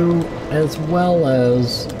do, as well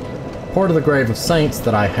as part of the Grave of Saints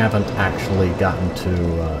that I haven't actually gotten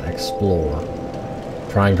to explore.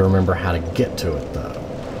 Trying to remember how to get to it, though.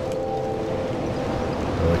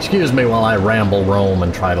 So excuse me while I ramble, roam,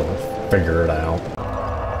 and try to figure it out.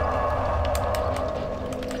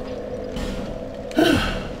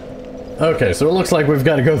 Okay, so it looks like we've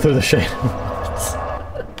got to go through the shadowy woods.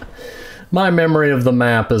 My memory of the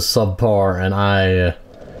map is subpar, and I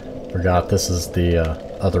forgot this is the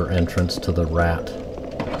other entrance to the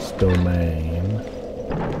rat's domain.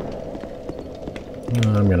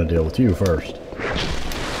 I'm gonna deal with you first.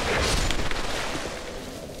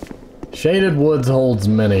 Shaded Woods holds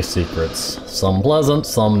many secrets. Some pleasant,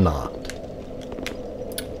 some not.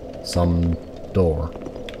 Some door.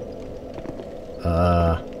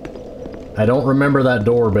 I don't remember that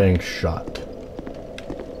door being shut.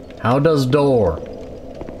 How does door?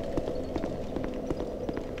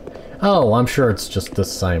 Oh, I'm sure it's just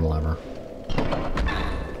this same lever.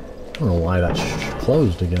 I don't know why that's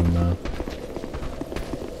closed again, though.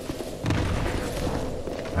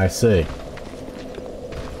 I see.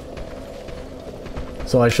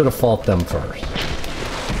 So I should have fought them first.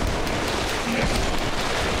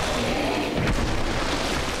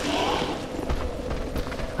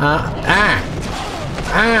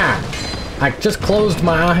 I just closed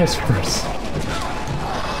my eyes first.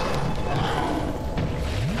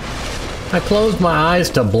 I closed my eyes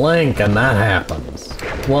to blink and that happens.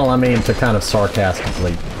 Well, I mean, to kind of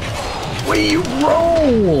sarcastically... We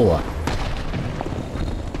roll!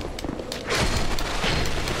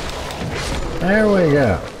 There we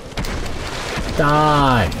go.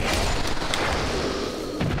 Die.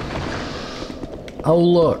 Oh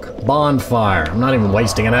look, bonfire. I'm not even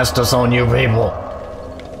wasting an Estus on you people.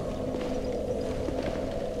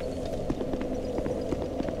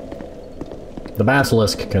 The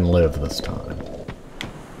basilisk can live this time.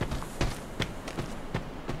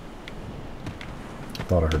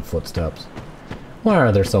 Thought I heard footsteps. Why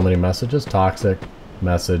are there so many messages? Toxic.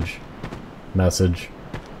 Message. Message.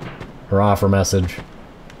 Hurrah for message.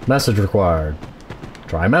 Message required.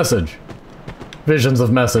 Try message. Visions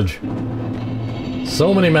of message.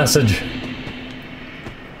 So many message.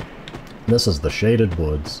 This is the Shaded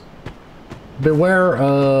Woods. Beware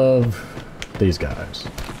of these guys.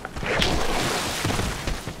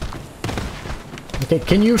 Okay,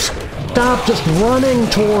 can you stop just running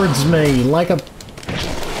towards me like a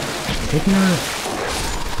ignorant?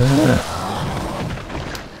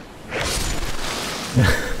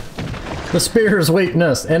 The spear's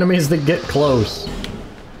weakness. Enemies that get close.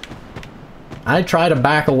 I try to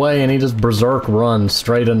back away and he just berserk runs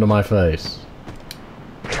straight into my face.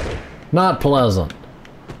 Not pleasant.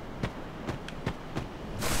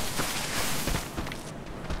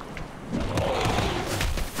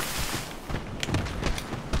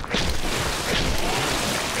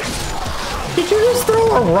 Did you just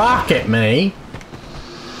throw a rock at me?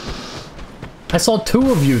 I saw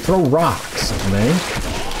two of you throw rocks at me.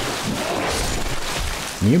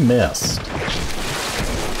 You missed.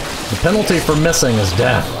 The penalty for missing is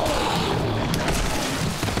death.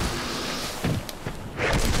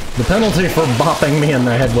 The penalty for bopping me in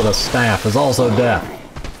the head with a staff is also death.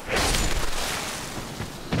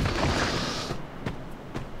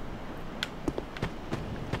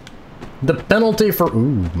 The penalty for...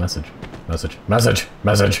 Ooh, message. Message. Message.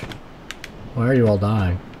 Message. Why are you all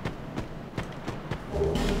dying?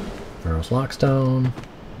 Pharaoh's Lockstone.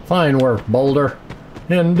 Fine work, Boulder.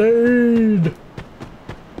 Indeed!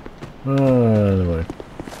 Anyway.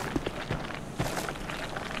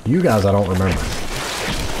 You guys I don't remember.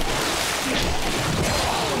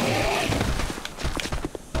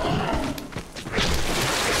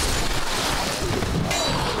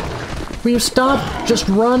 Will you stop just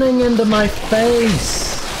running into my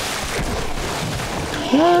face?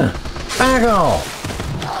 Yeah, back off!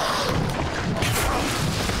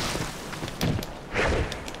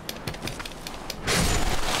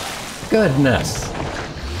 Goodness!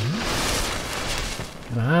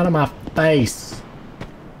 Get out of my face!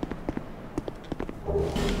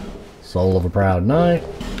 Soul of a Proud Knight,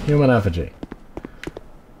 human effigy.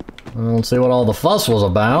 I don't see what all the fuss was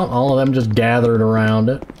about. All of them just gathered around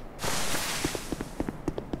it.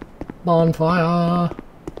 Bonfire!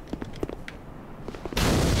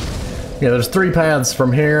 Yeah, there's 3 paths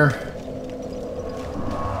from here.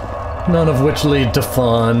 None of which lead to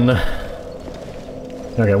fun.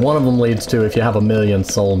 Okay, one of them leads to, if you have 1,000,000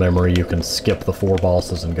 soul memory, you can skip the 4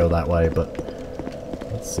 bosses and go that way, but...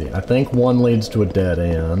 Let's see, I think one leads to a dead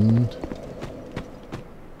end.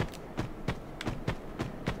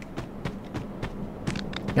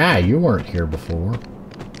 Ah, you weren't here before.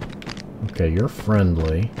 Okay, you're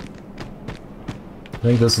friendly. I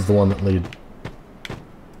think this is the one that leads...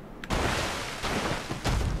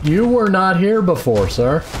 You were not here before,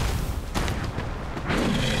 sir.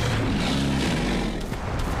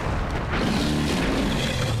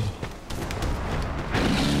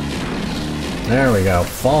 There we go.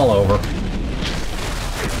 Fall over.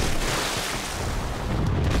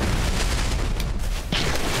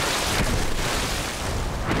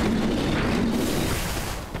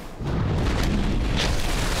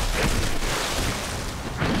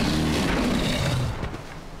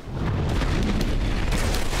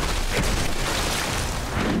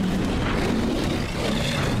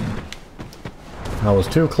 I was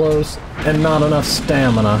too close and not enough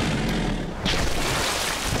stamina.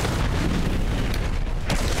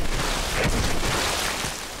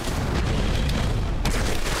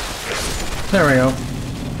 There we go.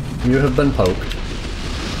 You have been poked.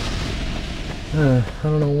 I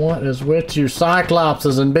don't know what is with you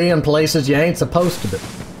Cyclopses and being places you ain't supposed to be.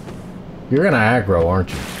 You're gonna aggro, aren't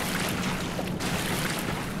you?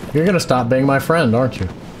 You're gonna stop being my friend, aren't you?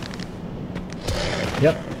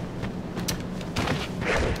 Yep.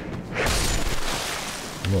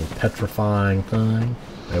 little petrifying thing.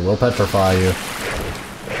 It will petrify you.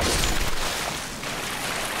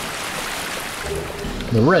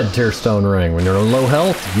 The red tearstone ring. When you're on low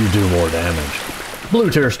health, you do more damage. Blue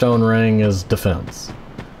tearstone ring is defense.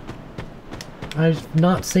 I've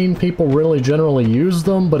not seen people really generally use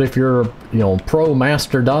them, but if you're, you know, pro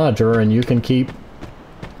master dodger and you can keep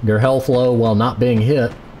your health low while not being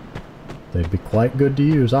hit, they'd be quite good to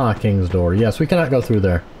use. Ah, King's Door. Yes, we cannot go through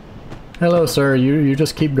there. Hello, sir. You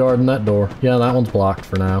just keep guarding that door. Yeah, that one's blocked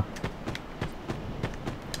for now.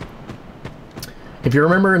 If you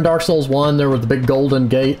remember in Dark Souls 1, there were the big golden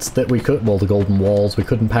gates that we could, well, the golden walls we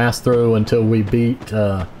couldn't pass through until we beat,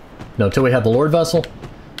 no, until we had the Lord Vessel.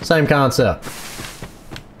 Same concept.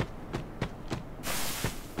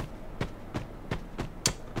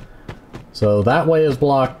 So that way is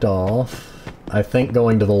blocked off. I think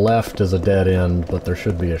going to the left is a dead end, but there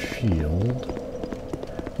should be a shield.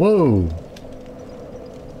 Whoa!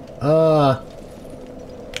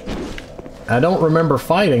 I don't remember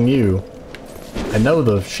fighting you. I know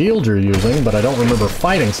the shield you're using, but I don't remember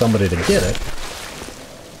fighting somebody to get it.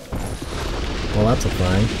 Well, that's a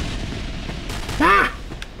thing. Ah!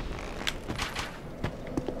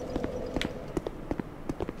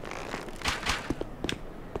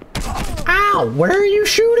 Ow! Where are you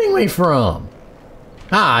shooting me from?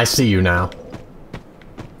 Ah, I see you now.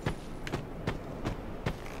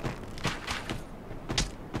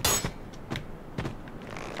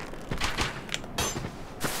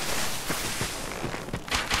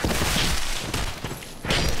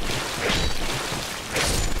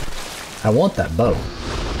 I want that bow.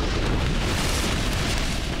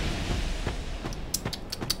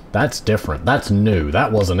 That's different. That's new.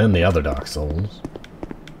 That wasn't in the other Dark Souls.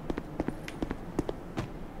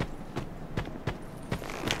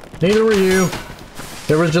 Neither were you.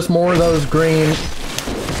 There was just more of those green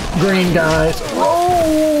guys.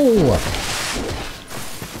 Roll!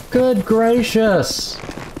 Good gracious.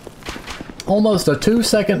 Almost a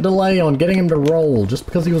 2-second delay on getting him to roll just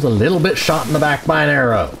because he was a little bit shot in the back by an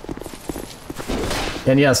arrow.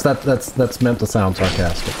 And yes, that's meant to sound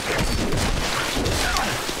sarcastic.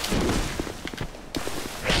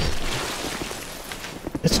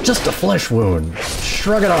 It's just a flesh wound.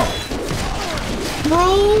 Shrug it off.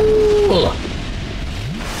 Roll!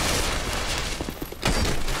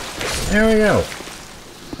 There we go.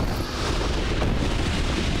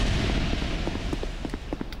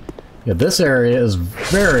 Yeah, this area is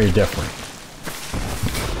very different.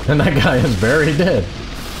 And that guy is very dead.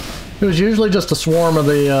 It was usually just a swarm of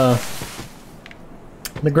the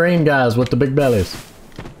green guys with the big bellies.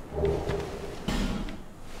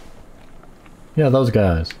 Yeah, those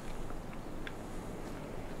guys.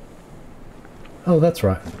 Oh, that's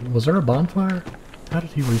right. Was there a bonfire? How did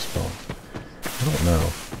he respawn? I don't know.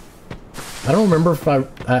 I don't remember if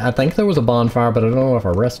I think there was a bonfire, but I don't know if I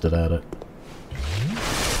rested at it.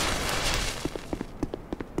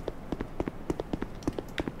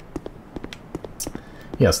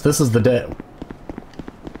 Yes, this is the day.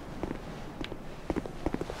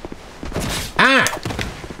 Ah!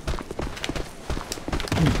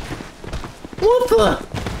 What the?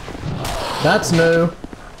 That's new.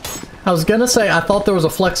 I was gonna say, I thought there was a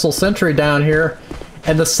Flexel Sentry down here,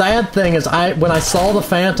 and the sad thing is, when I saw the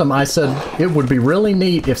Phantom, I said, it would be really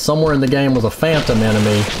neat if somewhere in the game was a Phantom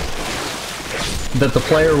enemy that the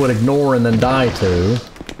player would ignore and then die to.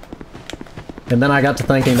 And then I got to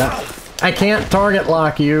thinking that I can't target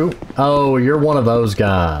lock you. Oh, you're one of those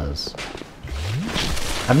guys.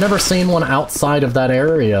 I've never seen one outside of that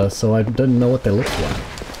area, so I didn't know what they looked like.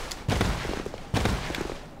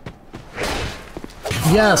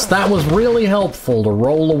 Yes, that was really helpful to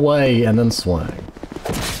roll away and then swing.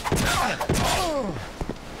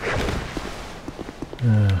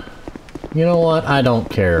 You know what? I don't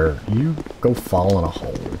care. You go fall in a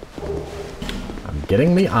hole. I'm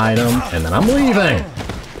getting the item, and then I'm leaving!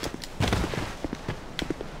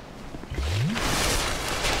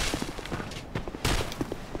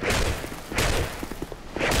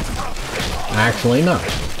 Actually, no.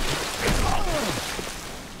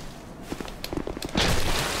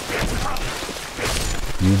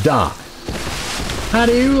 You die. How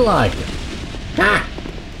do you like it? Ah!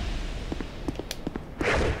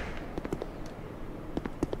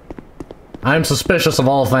 I'm suspicious of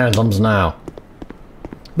all phantoms now.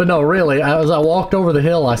 But no, really, as I walked over the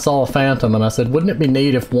hill, I saw a phantom, and I said, wouldn't it be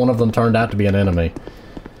neat if one of them turned out to be an enemy?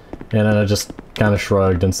 And then I just kind of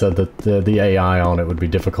shrugged and said that the AI on it would be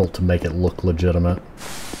difficult to make it look legitimate.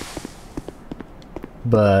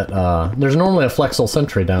 But there's normally a Flexel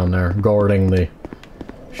Sentry down there guarding the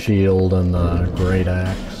shield and the Great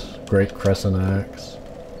Axe, Great Crescent Axe.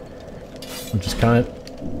 Which is kind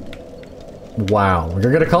Wow,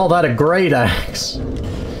 you're gonna call that a great axe?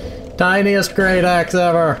 Tiniest great axe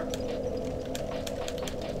ever!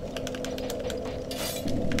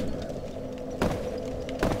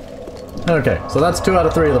 Okay, so that's 2 out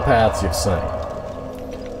of 3 of the paths you've seen.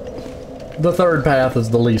 The third path is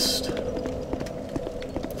the least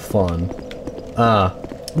fun.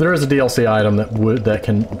 There is a DLC item that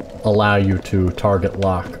can allow you to target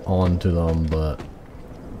lock onto them, but...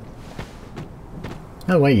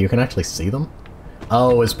 Oh wait, you can actually see them?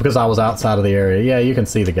 Oh, it's because I was outside of the area. Yeah, you can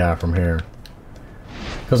see the guy from here.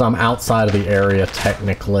 Because I'm outside of the area,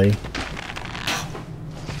 technically.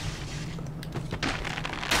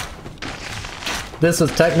 This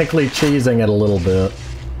is technically cheesing it a little bit.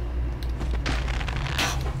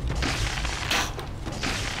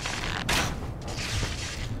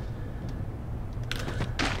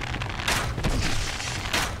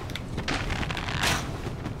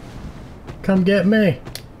 Come get me.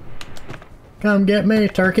 Come get me,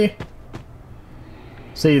 turkey.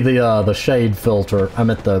 See, the shade filter, I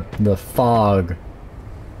meant the fog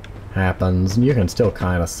happens, and you can still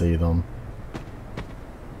kind of see them.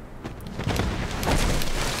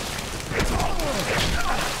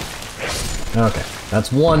 Okay,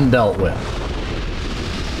 that's one dealt with.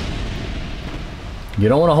 You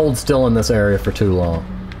don't want to hold still in this area for too long.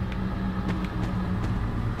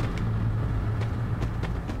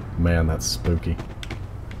 Man, that's spooky.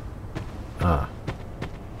 Ah.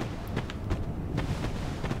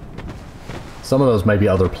 Some of those may be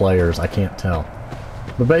other players, I can't tell.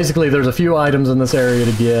 But basically, there's a few items in this area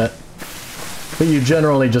to get. But you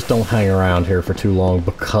generally just don't hang around here for too long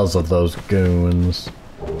because of those goons.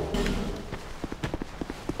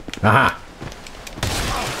 Aha!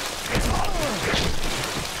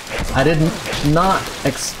 I did not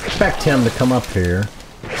expect him to come up here.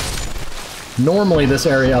 Normally this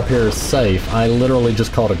area up here is safe. I literally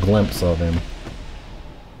just caught a glimpse of him.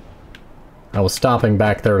 I was stopping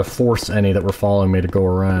back there to force any that were following me to go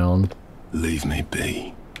around. Leave me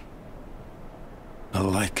be. I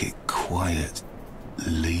like it quiet.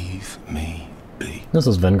 Leave me be. This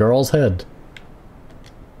is Vengarl's head.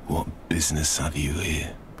 What business have you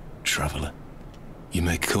here, traveller? You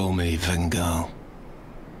may call me Vengarl,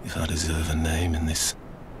 if I deserve a name in this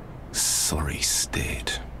sorry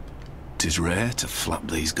state. 'Tis rare to flap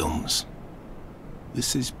these gums.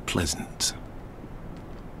 This is pleasant.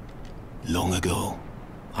 Long ago,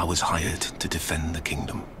 I was hired to defend the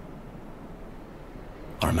kingdom.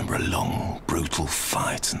 I remember a long, brutal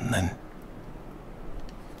fight, and then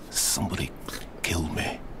somebody killed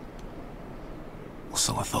me. Or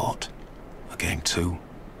so I thought. I came to,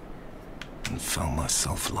 and found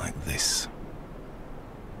myself like this.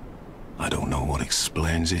 I don't know what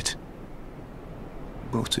explains it,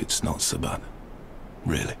 but it's not so bad,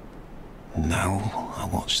 really. Now I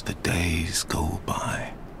watch the days go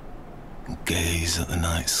by, and gaze at the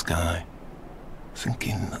night sky,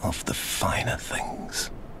 thinking of the finer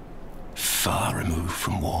things. Far removed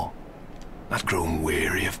from war, I'd grown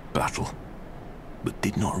weary of battle, but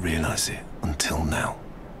did not realize it until now.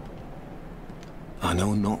 I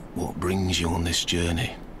know not what brings you on this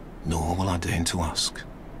journey, nor will I deign to ask.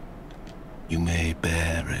 You may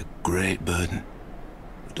bear a great burden,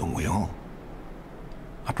 but don't we all?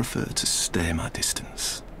 I prefer to stay my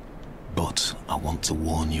distance, but I want to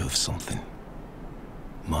warn you of something.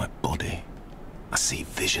 My body, I see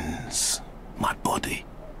visions. My body,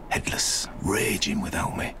 headless, raging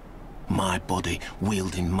without me. My body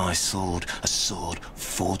wielding my sword, a sword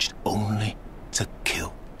forged only to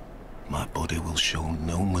kill. My body will show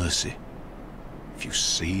no mercy. If you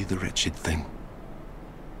see the wretched thing,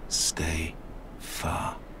 stay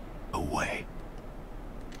far away.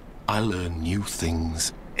 I learn new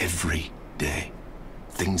things every day.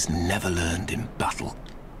 Things never learned in battle.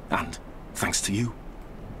 And, thanks to you,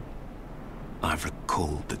 I've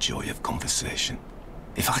recalled the joy of conversation.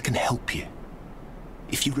 If I can help you,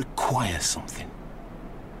 if you require something,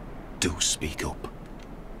 do speak up.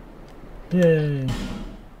 Yay.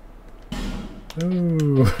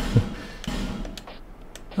 Ooh.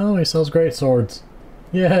 Oh, he sells great swords.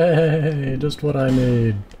 Yay, just what I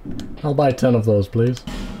need. I'll buy 10 of those, please.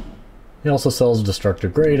 He also sells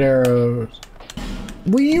destructive great arrows.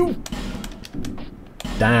 Whee!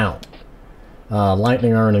 Down.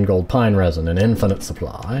 Lightning urn and gold pine resin, an infinite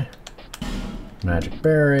supply. Magic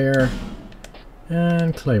barrier.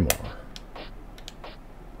 And claymore.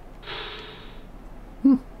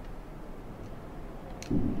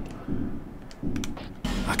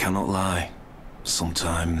 I cannot lie.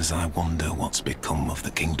 Sometimes I wonder what's become of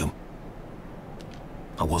the kingdom.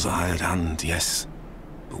 I was a hired hand, yes,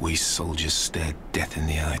 but we soldiers stared death in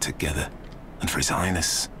the eye together and for His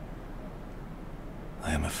Highness.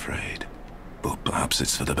 I am afraid, but perhaps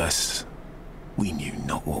it's for the best. We knew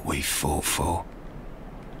not what we fought for.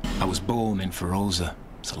 I was born in Feroza,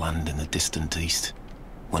 a land in the distant east.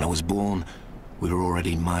 When I was born, we were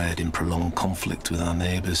already mired in prolonged conflict with our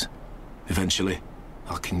neighbours. Eventually,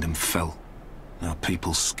 our kingdom fell, and our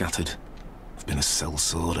people scattered. I've been a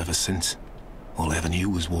sellsword ever since. All I ever knew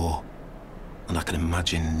was war, and I can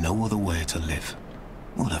imagine no other way to live.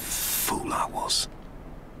 What a fool I was.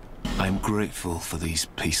 I am grateful for these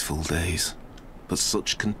peaceful days, but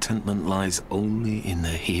such contentment lies only in the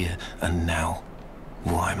here and now.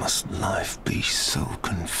 Why must life be so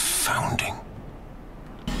confounding?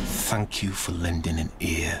 Thank you for lending an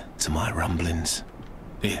ear to my ramblings.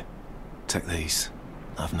 Here, take these.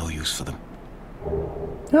 I've no use for them.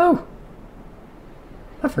 Oh!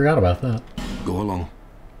 I forgot about that. Go along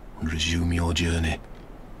and resume your journey.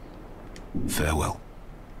 Farewell.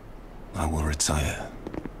 I will retire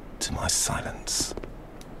to my silence.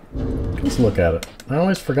 Let's look at it. I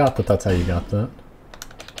always forgot that that's how you got that.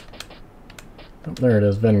 Oh, there it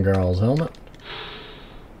is, Vengarl's helmet.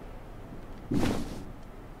 It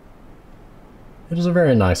is a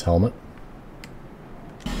very nice helmet.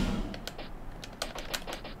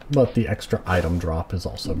 But the extra item drop is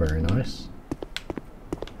also very nice.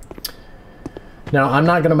 Now, I'm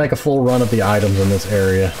not going to make a full run of the items in this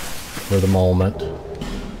area for the moment,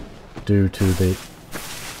 due to the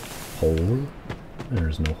hole.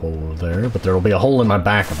 There's no hole there, but there will be a hole in my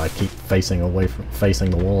back if I keep facing away from facing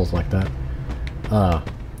the walls like that.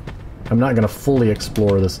 I'm not going to fully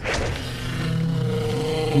explore this.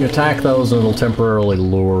 You attack those and it'll temporarily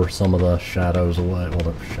lure some of the shadows away.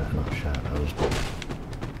 Well, not shadows,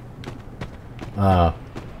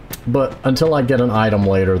 but until I get an item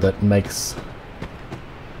later that makes...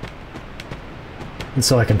 And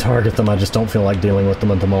so I can target them, I just don't feel like dealing with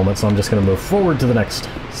them at the moment, so I'm just going to move forward to the next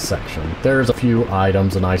section. There's a few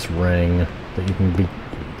items, a nice ring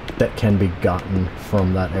that can be gotten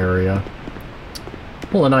from that area.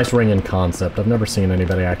 Well, a nice ring in concept. I've never seen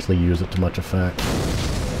anybody actually use it to much effect.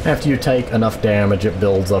 After you take enough damage, it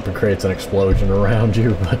builds up and creates an explosion around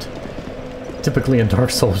you, but typically in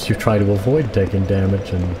Dark Souls you try to avoid taking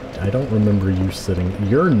damage, and I don't remember you sitting...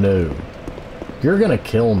 You're new. You're gonna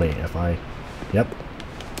kill me if I... Yep.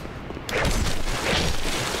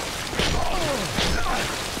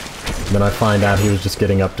 Then I find out he was just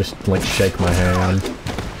getting up to, like, shake my hand.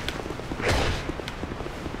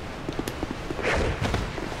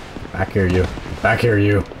 Back here, you. Back here,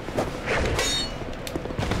 you.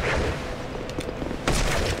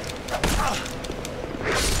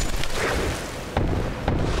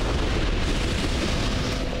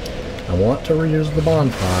 I want to reuse the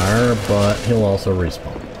bonfire, but he'll also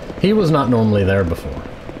respawn. He was not normally there before.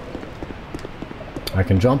 I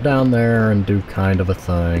can jump down there and do kind of a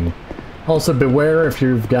thing. Also, beware if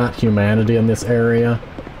you've got humanity in this area.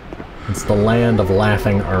 It's the land of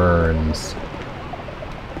laughing urns.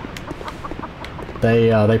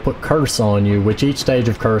 They put curse on you, which each stage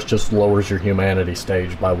of curse just lowers your humanity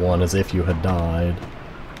stage by 1 as if you had died.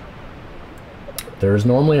 There's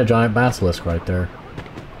normally a giant basilisk right there.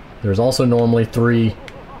 There's also normally 3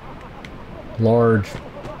 large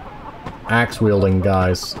axe-wielding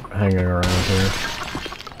guys hanging around here.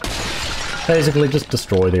 Basically, just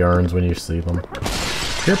destroy the urns when you see them.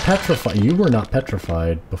 You're petrified. You were not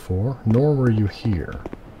petrified before, nor were you here.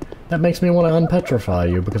 That makes me want to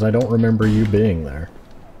unpetrify you, because I don't remember you being there.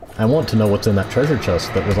 I want to know what's in that treasure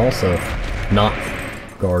chest that was also not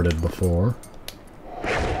guarded before.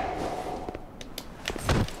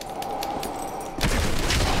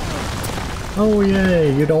 Oh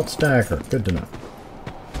yay, you don't stagger. Good to know.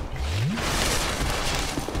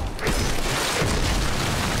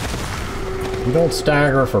 You don't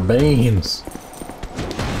stagger for beans.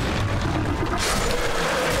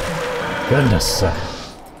 Goodness sake.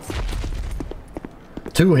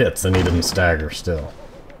 2 hits and he didn't stagger still.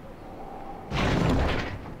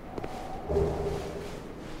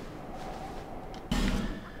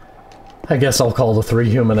 I guess I'll call the 3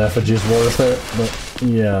 human effigies worth it, but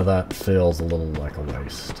yeah, that feels a little like a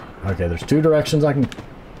waste. Okay, there's 2 directions I can...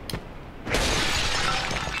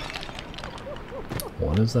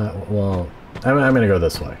 What is that? Well, I'm gonna go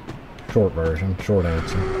this way. Short version, short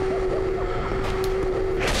answer.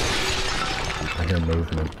 I hear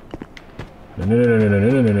movement.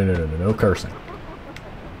 No cursing.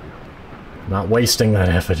 Not wasting that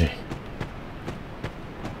effigy.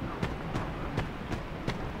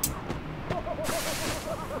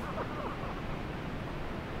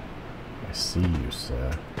 I see you,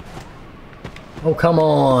 sir. Oh, come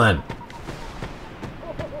on!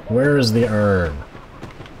 Where is the urn?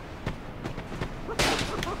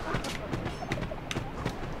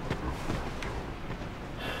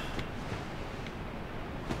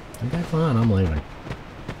 fine, I'm leaving.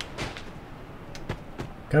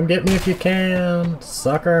 Come get me if you can,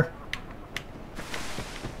 sucker.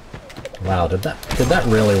 Wow, did that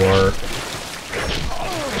really work?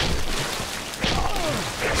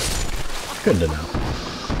 Good to know.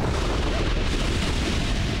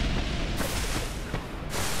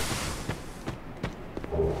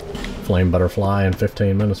 Flame butterfly and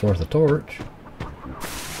 15 minutes worth of torch.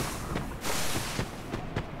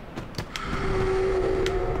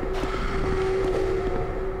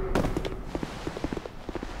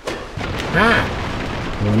 Ah!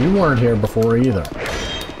 Well, you weren't here before either.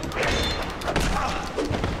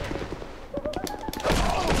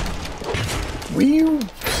 Will you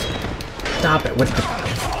stop it with the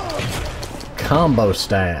combo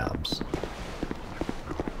stabs?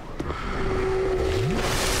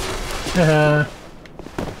 Haha.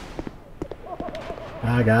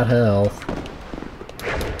 I got health.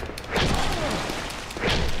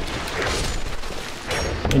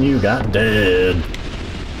 And you got dead.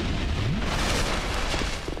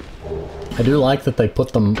 I do like that they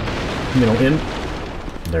put them, you know, in...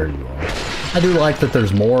 There you are. I do like that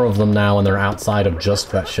there's more of them now and they're outside of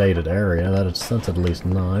just that shaded area. That's at least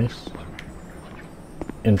nice.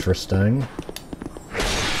 Interesting.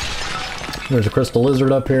 There's a crystal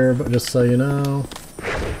lizard up here, but just so you know.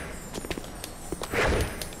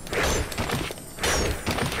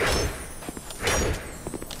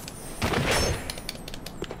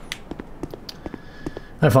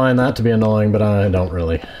 I find that to be annoying, but I don't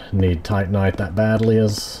really need Titanite that badly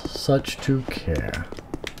as such to care.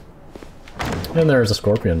 And there's a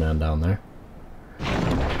scorpion man down there,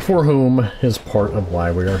 for whom is part of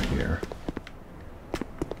why we are here.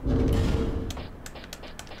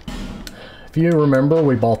 If you remember,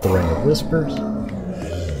 we bought the Ring of Whispers.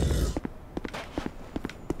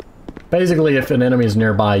 Basically, if an enemy is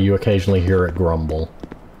nearby, you occasionally hear it grumble.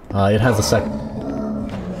 It has a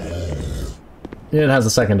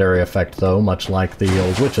secondary effect, though, much like the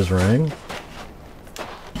old Witch's Ring.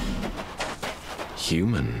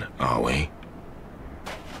 Human, are we?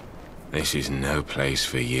 This is no place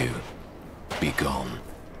for you. Be gone.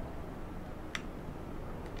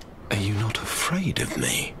 Are you not afraid of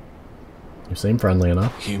me? You seem friendly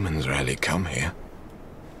enough. Humans rarely come here.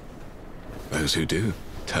 Those who do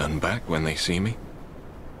turn back when they see me,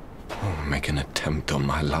 or make an attempt on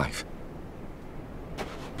my life.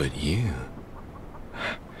 But you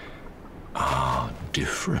are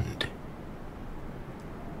different.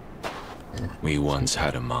 We once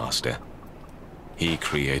had a master. He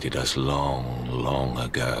created us long, long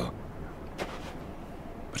ago.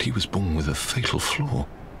 But he was born with a fatal flaw.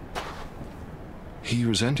 He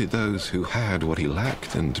resented those who had what he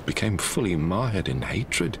lacked and became fully mired in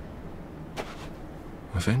hatred.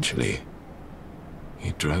 Eventually,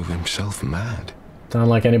 he drove himself mad. Sound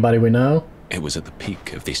like anybody we know? It was at the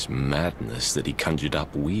peak of this madness that he conjured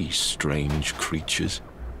up we strange creatures.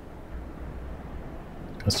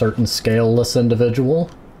 A certain scaleless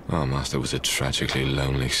individual? Our master was a tragically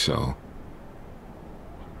lonely soul.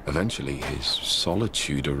 Eventually, his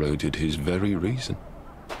solitude eroded his very reason.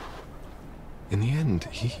 In the end,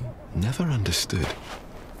 he never understood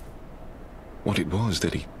what it was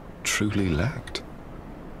that he truly lacked.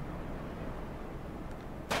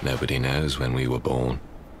 Nobody knows when we were born,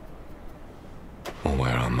 or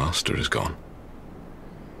where our master has gone.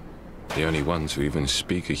 The only ones who even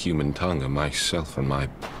speak a human tongue are myself and my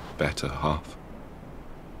better half.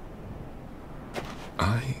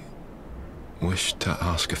 I wish to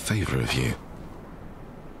ask a favor of you.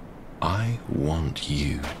 I want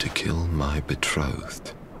you to kill my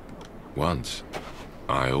betrothed. Once,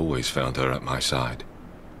 I always found her at my side.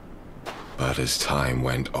 But as time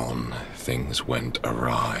went on, things went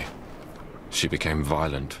awry. She became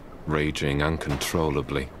violent, raging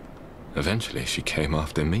uncontrollably. Eventually, she came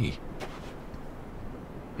after me.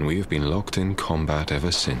 And we have been locked in combat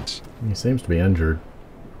ever since. He seems to be injured.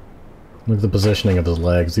 Look at the positioning of his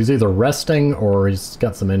legs. He's either resting or he's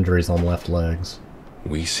got some injuries on left legs.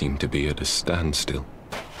 We seem to be at a standstill.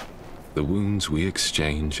 The wounds we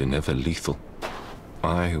exchange are never lethal.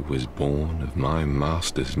 I was born of my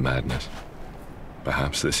master's madness.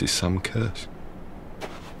 Perhaps this is some curse.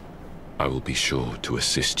 I will be sure to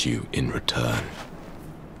assist you in return.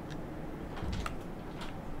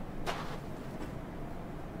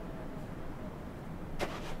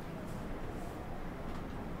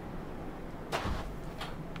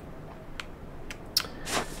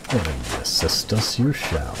 Assist us you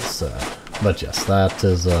shall, sir. But yes, that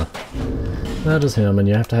is him, and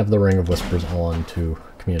you have to have the Ring of Whispers on to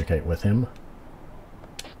communicate with him.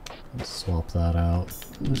 Let's swap that out.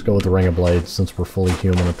 Let's go with the Ring of Blades since we're fully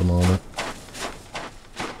human at the moment.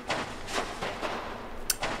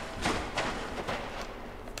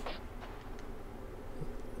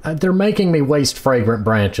 They're making me waste fragrant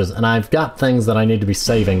branches, and I've got things that I need to be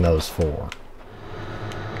saving those for.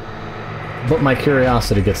 But my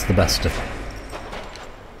curiosity gets the best of me.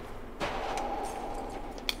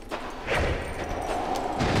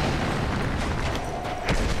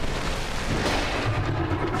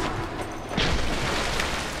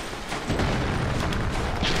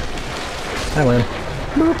 I win.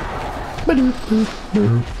 Boop. Ba-doop, boop,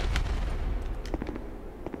 boop.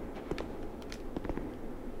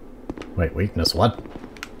 Wait, weakness, what?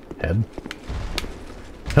 Head?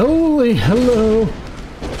 Holy, hello!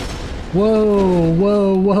 Whoa,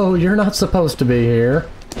 whoa, whoa, you're not supposed to be here.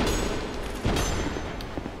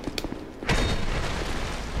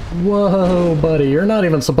 Whoa, buddy, you're not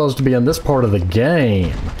even supposed to be in this part of the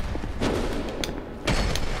game.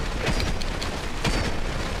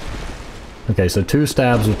 Okay, so 2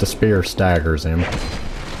 stabs with the spear staggers him.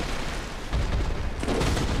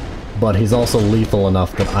 But he's also lethal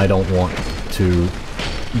enough that I don't want to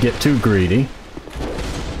get too greedy.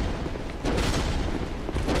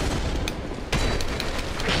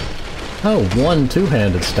 Oh, 1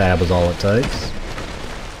 two-handed stab is all it takes.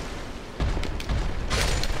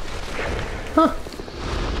 Huh.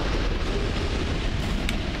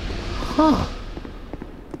 Huh.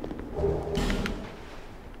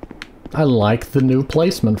 I like the new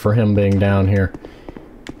placement for him being down here.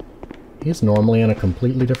 He's normally in a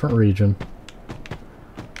completely different region.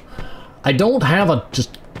 I don't have a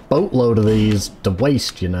just boatload of these to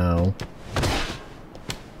waste, you know.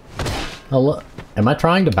 Oh, am I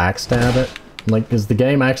trying to backstab it? Like, is the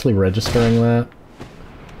game actually registering that?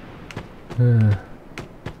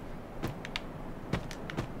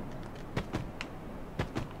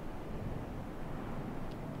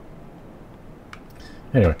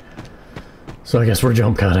 Anyway. So I guess we're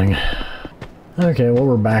jump cutting. Okay, well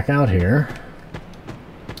we're back out here.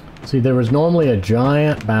 See, there was normally a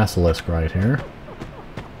giant basilisk right here.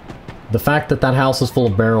 The fact that that house is full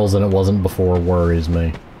of barrels and it wasn't before worries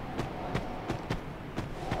me.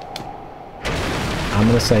 I'm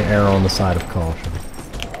gonna say err on the side of caution.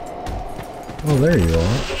 Oh, there you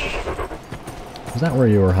are. Is that where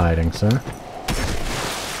you were hiding, sir?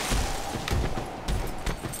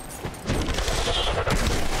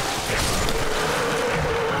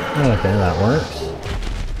 Okay, that works.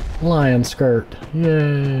 Lion skirt.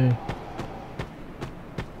 Yay.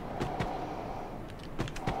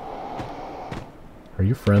 Are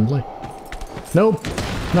you friendly? Nope,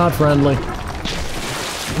 not friendly.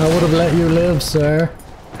 I would have let you live, sir.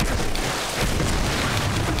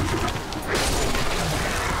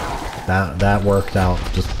 That worked out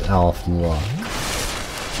just off luck.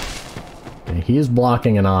 Okay, he is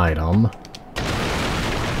blocking an item.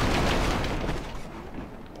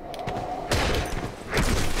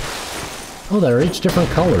 Oh, they're each different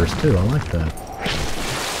colors, too. I like that.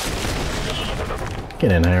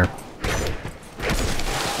 Get in here.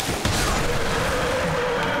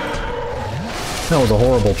 That was a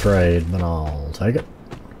horrible trade, but I'll take it.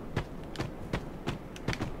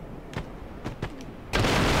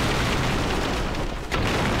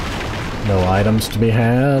 No items to be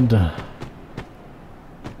had.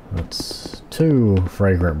 That's 2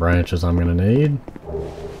 fragrant branches I'm gonna need.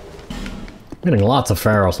 Getting lots of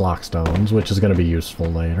Pharos lockstones, which is going to be useful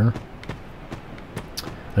later.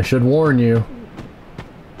 I should warn you.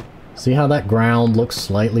 See how that ground looks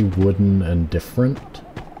slightly wooden and different?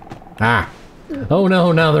 Ah! Oh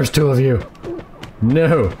no, now there's 2 of you!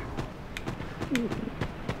 No!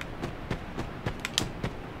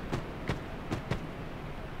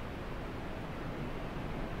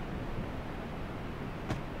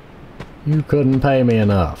 You couldn't pay me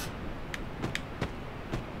enough.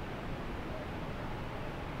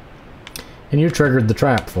 And you triggered the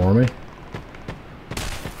trap for me.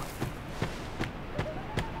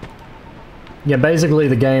 Yeah, basically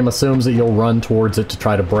the game assumes that you'll run towards it to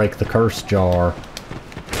try to break the curse jar.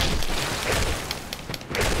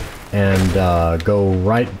 And go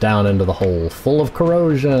right down into the hole, full of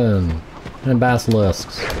corrosion and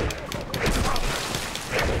basilisks.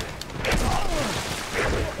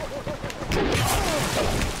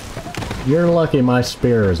 You're lucky my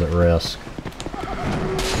spear is at risk.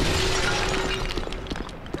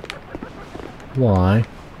 Why?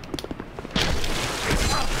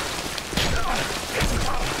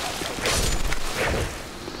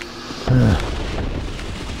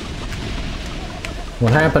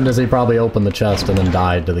 What happened is he probably opened the chest and then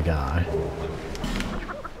died to the guy.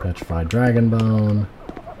 Petrified dragon bone.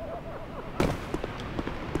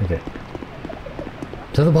 Okay.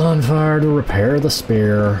 To the bonfire to repair the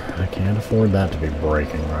spear. I can't afford that to be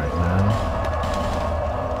breaking right now.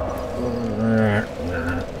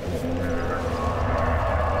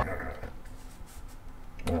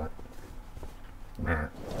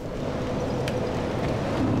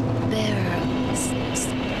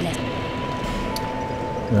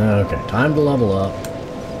 Okay, time to level up.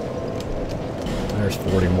 There's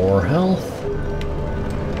 40 more health.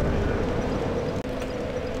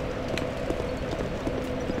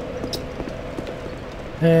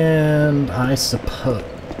 And I suppose...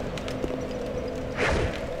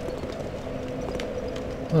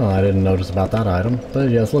 Oh, I didn't notice about that item. But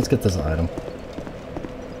yes, let's get this item.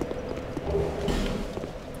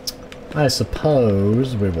 I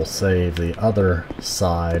suppose we will save the other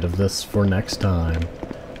side of this for next time.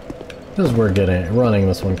 Because we're running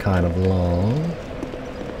this one kind of long.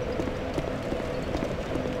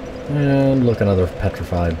 And look, another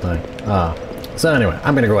petrified thing. So anyway,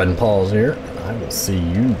 I'm going to go ahead and pause here. I will see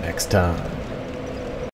you next time.